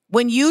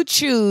 When you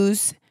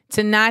choose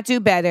to not do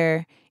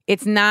better,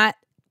 it's not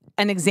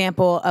an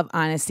example of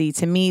honesty.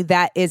 To me,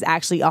 that is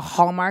actually a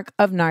hallmark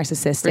of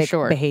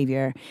narcissistic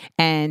behavior.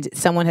 And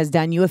someone has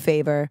done you a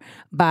favor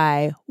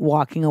by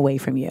walking away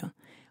from you.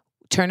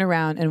 Turn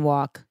around and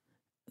walk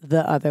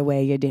the other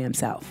way your damn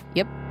self.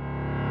 Yep.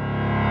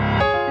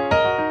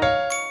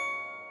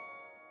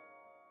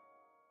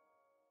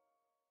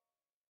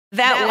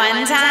 That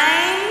one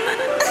time.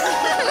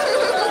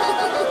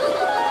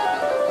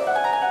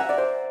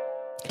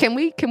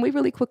 Can we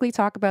really quickly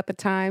talk about the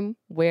time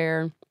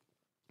where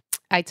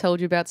I told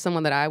you about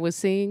someone that I was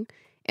seeing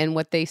and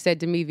what they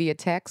said to me via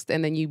text,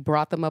 and then you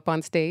brought them up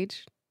on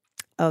stage?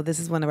 Oh, this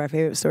is one of our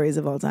favorite stories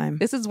of all time.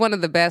 This is one of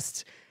the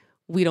best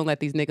we don't let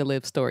these nigga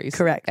live stories.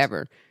 Correct.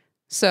 Ever.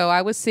 So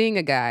I was seeing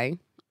a guy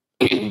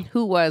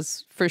who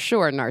was for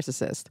sure a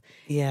narcissist.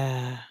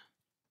 Yeah.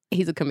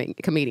 He's a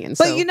comedian.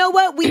 But you know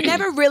what? We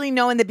never really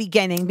know in the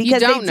beginning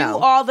because they do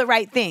all the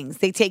right things.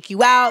 They take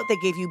you out.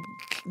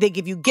 They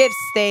give you gifts.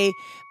 They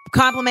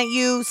compliment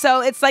you.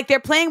 So it's like they're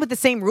playing with the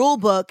same rule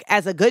book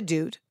as a good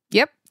dude.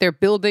 Yep. They're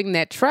building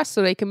that trust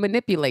so they can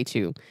manipulate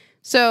you.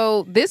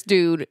 So this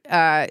dude,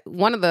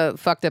 one of the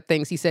fucked up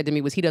things he said to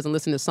me was he doesn't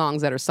listen to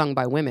songs that are sung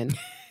by women.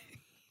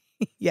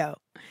 Yo,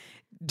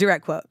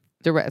 direct quote.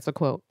 It's a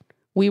quote.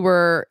 He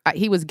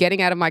was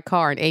getting out of my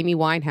car and Amy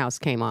Winehouse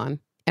came on.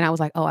 And I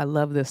was like, oh, I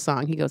love this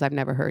song. He goes, I've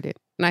never heard it.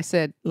 And I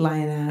said,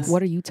 lying ass.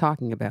 What are you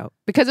talking about?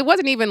 Because it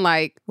wasn't even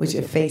like... With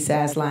your face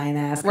ass, lying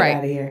ass, get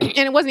out of here. And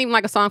it wasn't even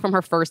like a song from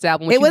her first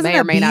album, which you may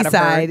or may not have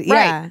heard.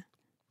 Yeah. Right.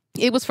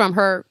 It was from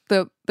her,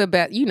 the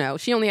best,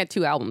 she only had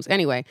 2 albums.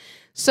 Anyway,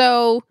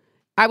 so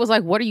I was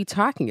like, what are you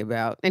talking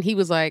about? And he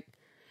was like,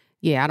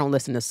 yeah, I don't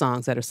listen to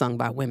songs that are sung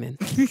by women.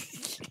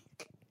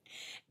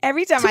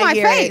 Every time To I my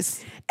hear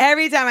face. it,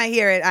 every time I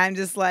hear it, I'm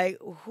just like,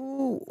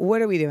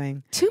 what are we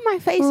doing? To my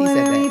face, he What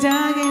said are we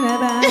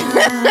that.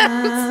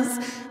 talking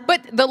about?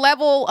 But the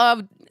level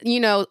of,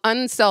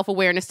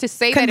 unself-awareness to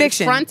say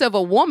Conviction. that in front of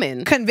a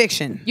woman,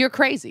 Conviction. you're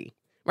crazy,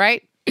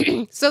 right?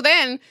 So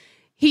then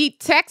he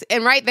texts,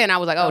 and right then I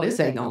was like, oh, this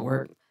ain't gonna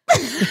work.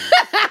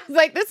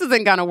 Like, this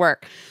isn't gonna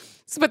work.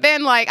 But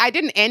then, like, I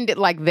didn't end it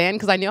like then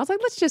because I knew, I was like,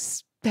 let's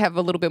just have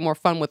a little bit more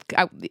fun with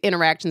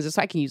interactions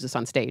so I can use this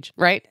on stage,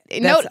 right?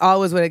 That's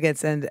always what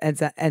it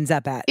ends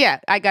up at. Yeah,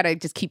 I gotta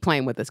just keep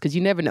playing with this because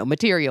you never know.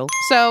 Material.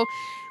 So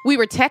we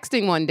were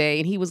texting one day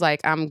and he was like,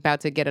 I'm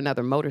about to get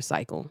another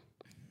motorcycle.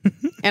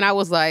 And I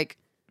was like,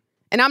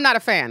 and I'm not a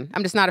fan.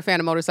 I'm just not a fan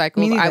of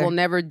motorcycles. Me neither. I will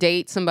never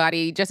date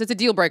somebody. Just it's a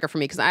deal breaker for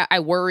me because I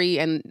worry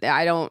and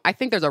I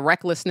think there's a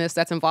recklessness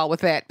that's involved with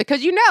that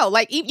because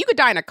like you could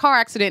die in a car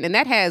accident and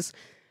that has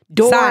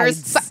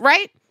doors, Sides.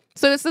 right?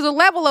 So this is a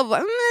level of,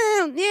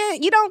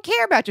 you don't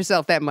care about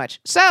yourself that much.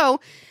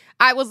 So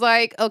I was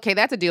like, okay,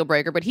 that's a deal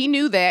breaker. But he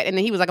knew that. And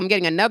then he was like, I'm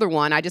getting another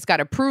one. I just got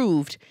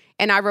approved.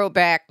 And I wrote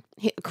back,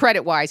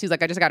 credit-wise, he was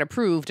like, I just got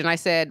approved. And I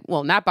said,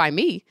 well, not by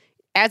me,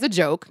 as a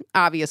joke,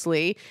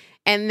 obviously.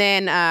 And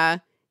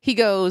then he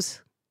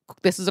goes,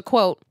 this is a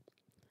quote,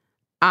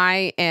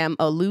 I am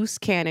a loose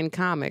cannon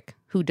comic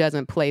who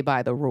doesn't play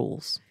by the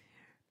rules.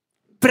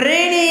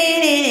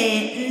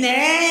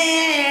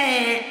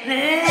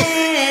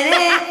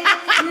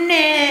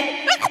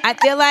 I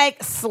feel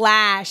like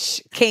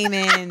Slash came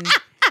in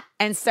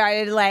and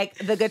started like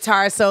the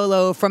guitar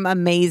solo from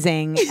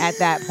Amazing at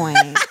that point.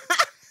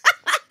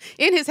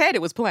 In his head,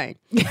 it was playing.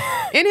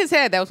 In his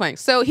head, that was playing.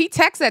 So he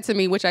texted that to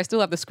me, which I still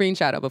have the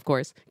screenshot of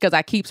course, because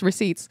I keeps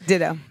receipts.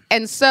 Ditto.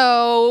 And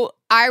so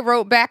I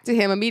wrote back to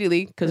him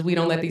immediately, because we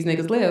don't let these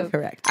niggas live.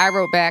 Correct. I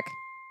wrote back,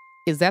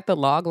 is that the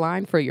log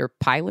line for your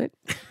pilot?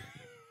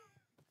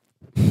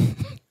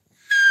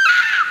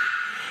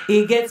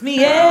 It gets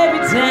me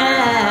every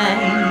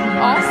time.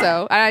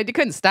 Also, I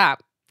couldn't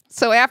stop.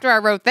 So after I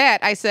wrote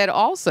that, I said,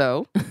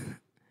 also,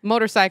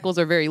 motorcycles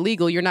are very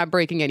legal. You're not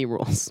breaking any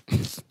rules.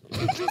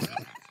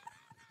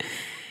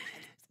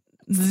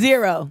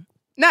 Zero.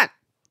 None.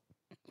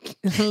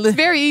 It's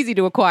very easy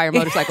to acquire a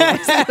motorcycle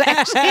license.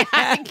 Actually,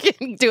 I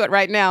can do it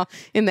right now.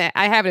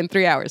 I have it in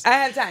 3 hours. I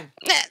have time.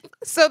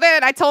 So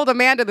then I told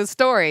Amanda the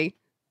story.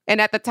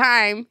 And at the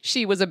time,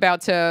 she was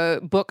about to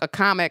book a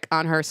comic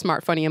on her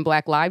Smart, Funny, and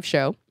Black live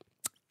show.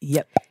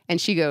 Yep. And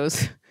she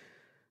goes,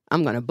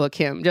 I'm going to book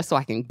him just so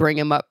I can bring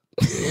him up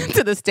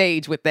to the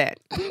stage with that.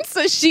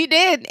 So she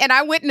did. And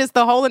I witnessed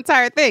the whole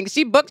entire thing.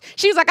 She was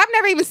like, I've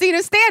never even seen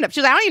him stand up. She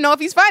was like, I don't even know if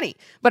he's funny,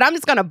 but I'm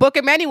just going to book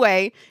him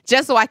anyway,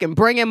 just so I can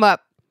bring him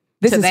up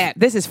to that.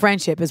 This is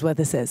friendship is what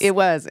this is. It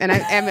was. And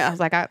I was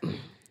like,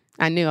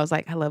 I knew. I was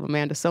like, I love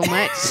Amanda so much.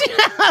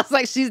 I was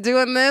like, she's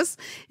doing this.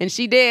 And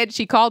she did.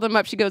 She called him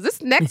up. She goes,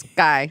 this next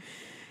guy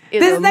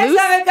is this next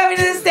time coming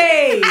to the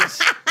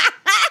stage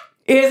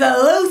is a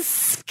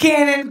loose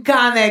cannon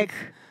comic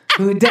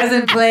who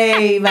doesn't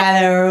play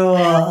by the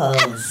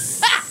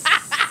rules.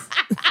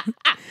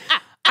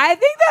 I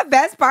think the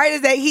best part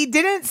is that he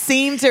didn't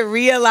seem to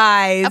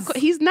realize. Of course,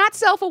 he's not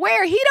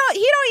self-aware. He don't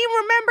even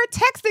remember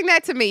texting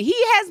that to me. He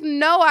has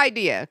no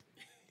idea.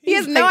 He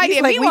has no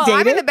idea. Like, Meanwhile, I'm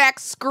in dated? the back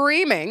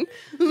screaming.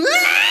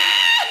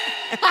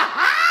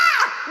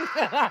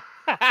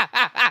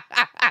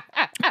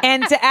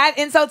 And to add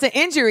insult to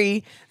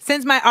injury,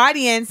 since my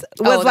audience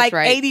was that's like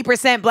right.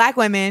 80% black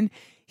women,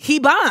 he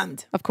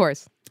bombed Of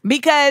course.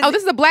 because Oh,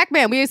 this is a black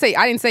man. I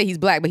didn't say he's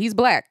black, but he's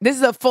black. this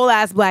is a full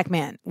ass black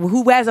man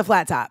who has a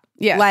flat top.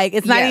 Yes. Like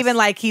it's not Yes. even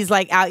like he's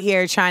like out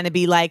here trying to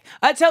be like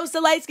a toast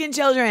to light skinned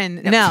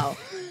children. No.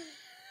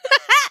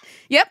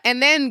 Yep.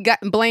 And then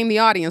blame the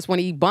audience when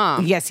he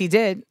bombed. Yes, he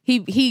did. He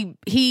didn't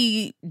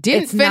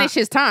It's finish not-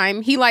 his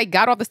time. He like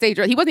got off the stage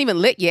early. He wasn't even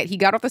lit yet. He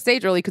got off the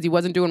stage early because he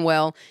wasn't doing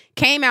well.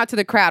 Came out to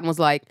the crowd and was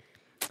like,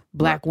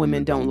 black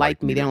women don't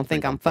like me. They don't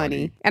think I'm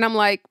funny. And I'm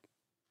like,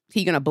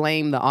 he gonna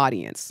blame the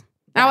audience.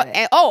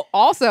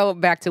 Also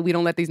back to we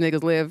don't let these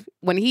niggas live.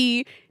 When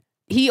he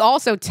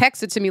also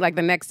texted to me like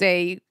the next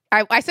day.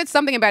 I said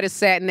something about his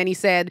set, and then he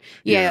said,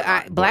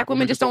 black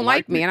women just don't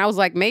like me. And I was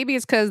like, maybe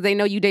it's because they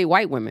know you date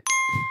white women.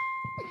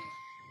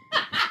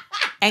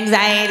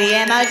 Anxiety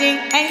emoji.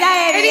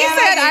 Anxiety. And he emoji.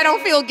 said, I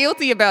don't feel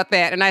guilty about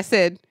that. And I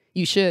said,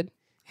 you should.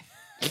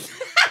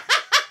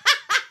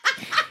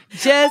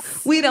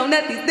 Just We don't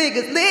let these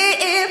niggas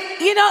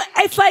live. you know,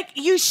 it's like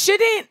you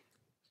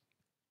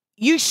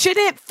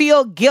shouldn't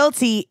feel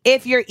guilty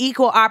if you're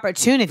equal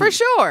opportunity. For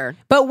sure.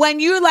 But when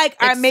you like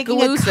are making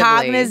a Exclusively.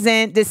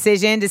 cognizant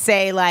decision to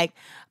say like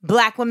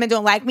black women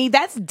don't like me,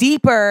 that's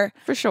deeper.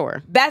 For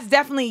sure. That's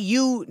definitely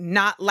you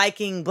not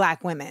liking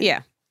black women.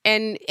 Yeah.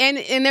 And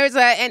there's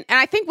and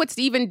I think what's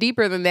even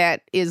deeper than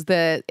that is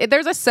there's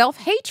a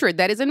self-hatred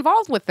that is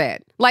involved with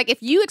that. Like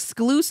if you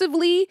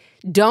exclusively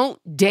don't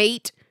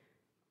date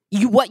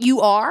what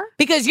you are,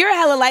 Because you're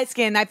hella light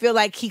skinned, I feel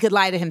like he could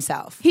lie to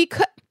himself. he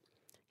could,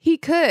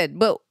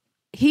 but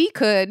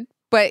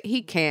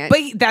he can't. But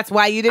that's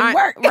why you didn't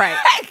work. Right.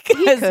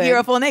 because could. you're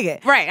a full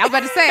nigga. Right. I was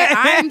about to say,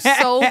 I'm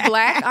so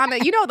black on the,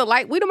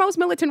 we the most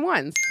militant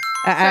ones.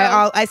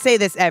 I say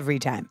this every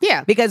time.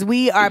 Yeah. Because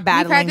we are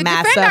battling to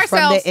defend massa from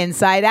ourselves. the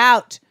inside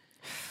out.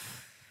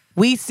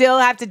 We still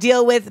have to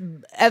deal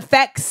with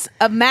effects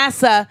of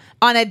massa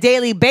on a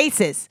daily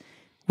basis.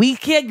 We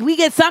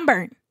get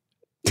sunburned.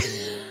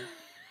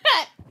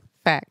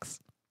 Facts.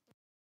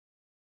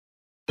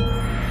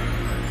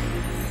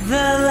 The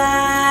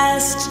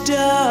last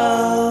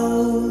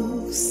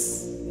dose.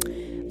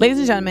 Ladies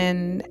and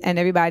gentlemen, and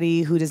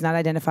everybody who does not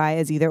identify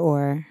as either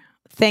or,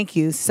 thank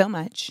you so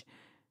much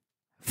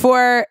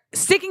for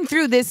sticking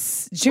through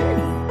this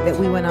journey that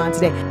we went on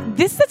today.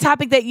 This is a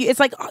topic that it's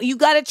like you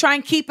got to try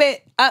and keep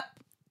it up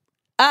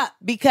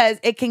because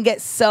it can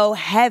get so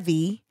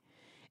heavy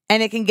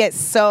and it can get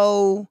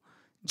so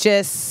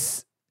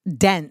just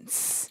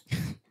dense.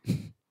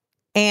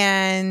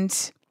 And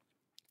it's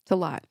a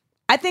lot.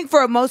 I think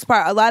for the most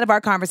part, a lot of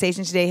our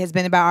conversation today has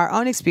been about our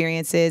own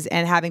experiences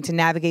and having to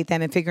navigate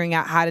them and figuring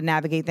out how to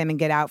navigate them and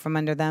get out from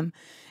under them.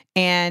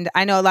 And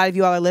I know a lot of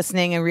you all are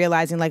listening and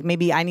realizing like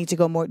maybe I need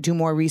to do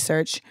more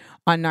research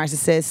on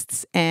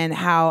narcissists and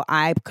how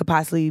I could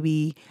possibly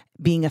be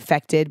being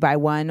affected by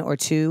one or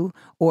two,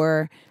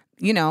 or,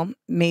 you know,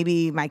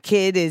 maybe my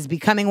kid is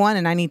becoming one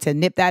and I need to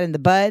nip that in the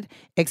bud,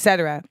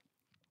 etc.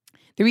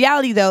 The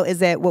reality, though, is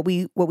that what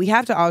we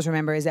have to always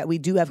remember is that we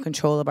do have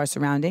control of our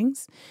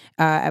surroundings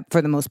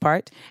for the most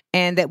part,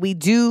 and that we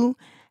do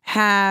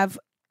have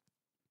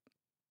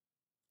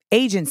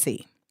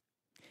agency.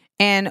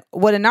 And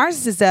what a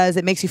narcissist does,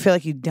 it makes you feel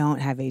like you don't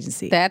have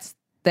agency. That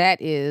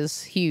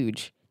is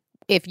huge.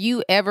 If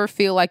you ever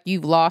feel like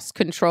you've lost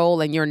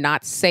control and you're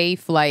not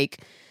safe,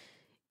 like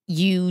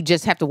you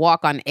just have to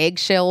walk on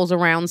eggshells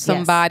around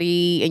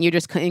somebody and you're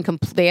just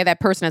that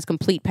person has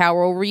complete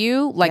power over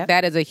you, like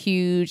that is a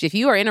huge, if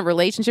you are in a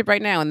relationship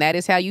right now and that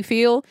is how you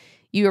feel,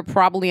 you are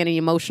probably in an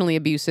emotionally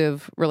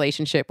abusive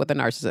relationship with a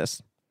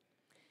narcissist.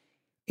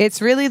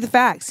 It's really the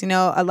facts. You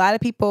know, a lot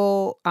of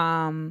people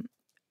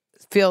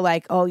feel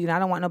like, oh, you know, I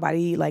don't want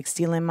nobody like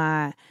stealing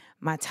my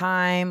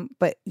time,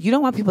 but you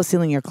don't want people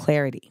stealing your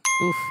clarity.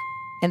 Oof.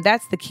 And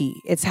that's the key.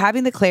 It's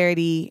having the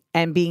clarity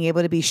and being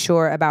able to be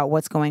sure about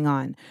what's going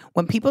on.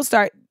 When people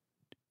start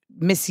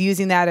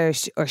misusing that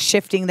or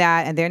shifting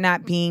that and they're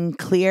not being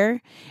clear,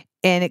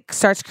 and it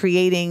starts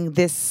creating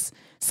this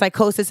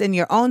psychosis in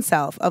your own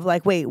self of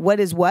like, wait, what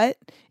is what?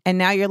 And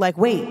now you're like,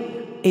 wait,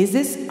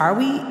 are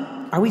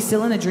we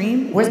still in a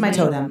dream? Where's my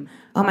totem?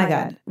 Oh my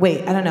God.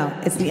 Wait, I don't know.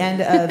 It's the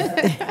end of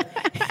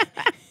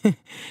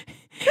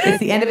it's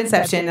the end of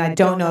Inception. And I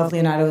don't know if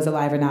Leonardo is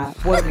alive or not.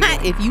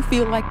 If you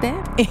feel like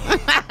that,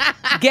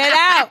 get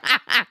out.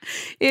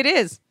 It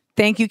is.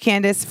 Thank you,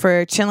 Candace,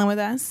 for chilling with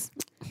us.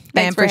 Thanks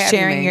and for having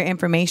sharing me. your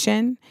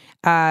information.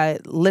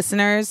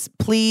 Listeners,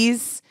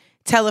 please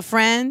tell a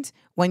friend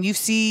when you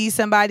see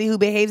somebody who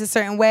behaves a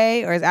certain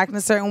way or is acting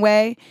a certain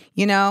way,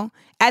 you know,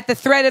 at the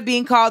threat of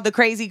being called the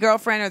crazy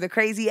girlfriend or the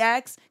crazy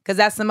ex, because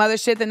that's some other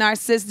shit that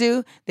narcissists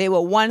do. They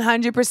will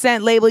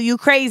 100% label you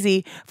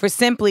crazy for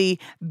simply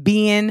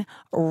being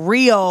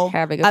real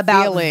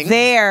about feeling.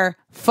 their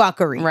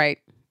fuckery. Right.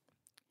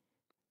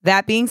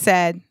 That being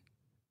said,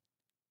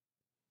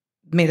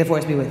 may the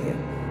force be with you.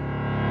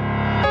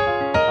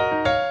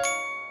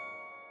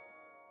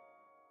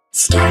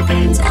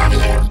 Starburns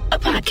Audio,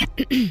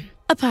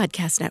 a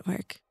podcast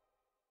network.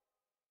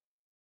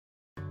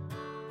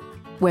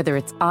 Whether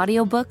it's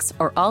audiobooks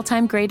or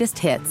all-time greatest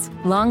hits,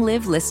 long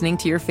live listening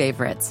to your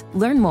favorites.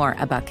 Learn more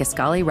about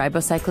Kisqali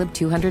Ribociclib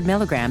 200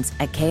 milligrams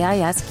at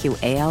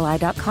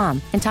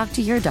KISQALI.com and talk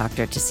to your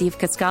doctor to see if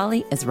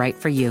Kisqali is right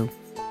for you.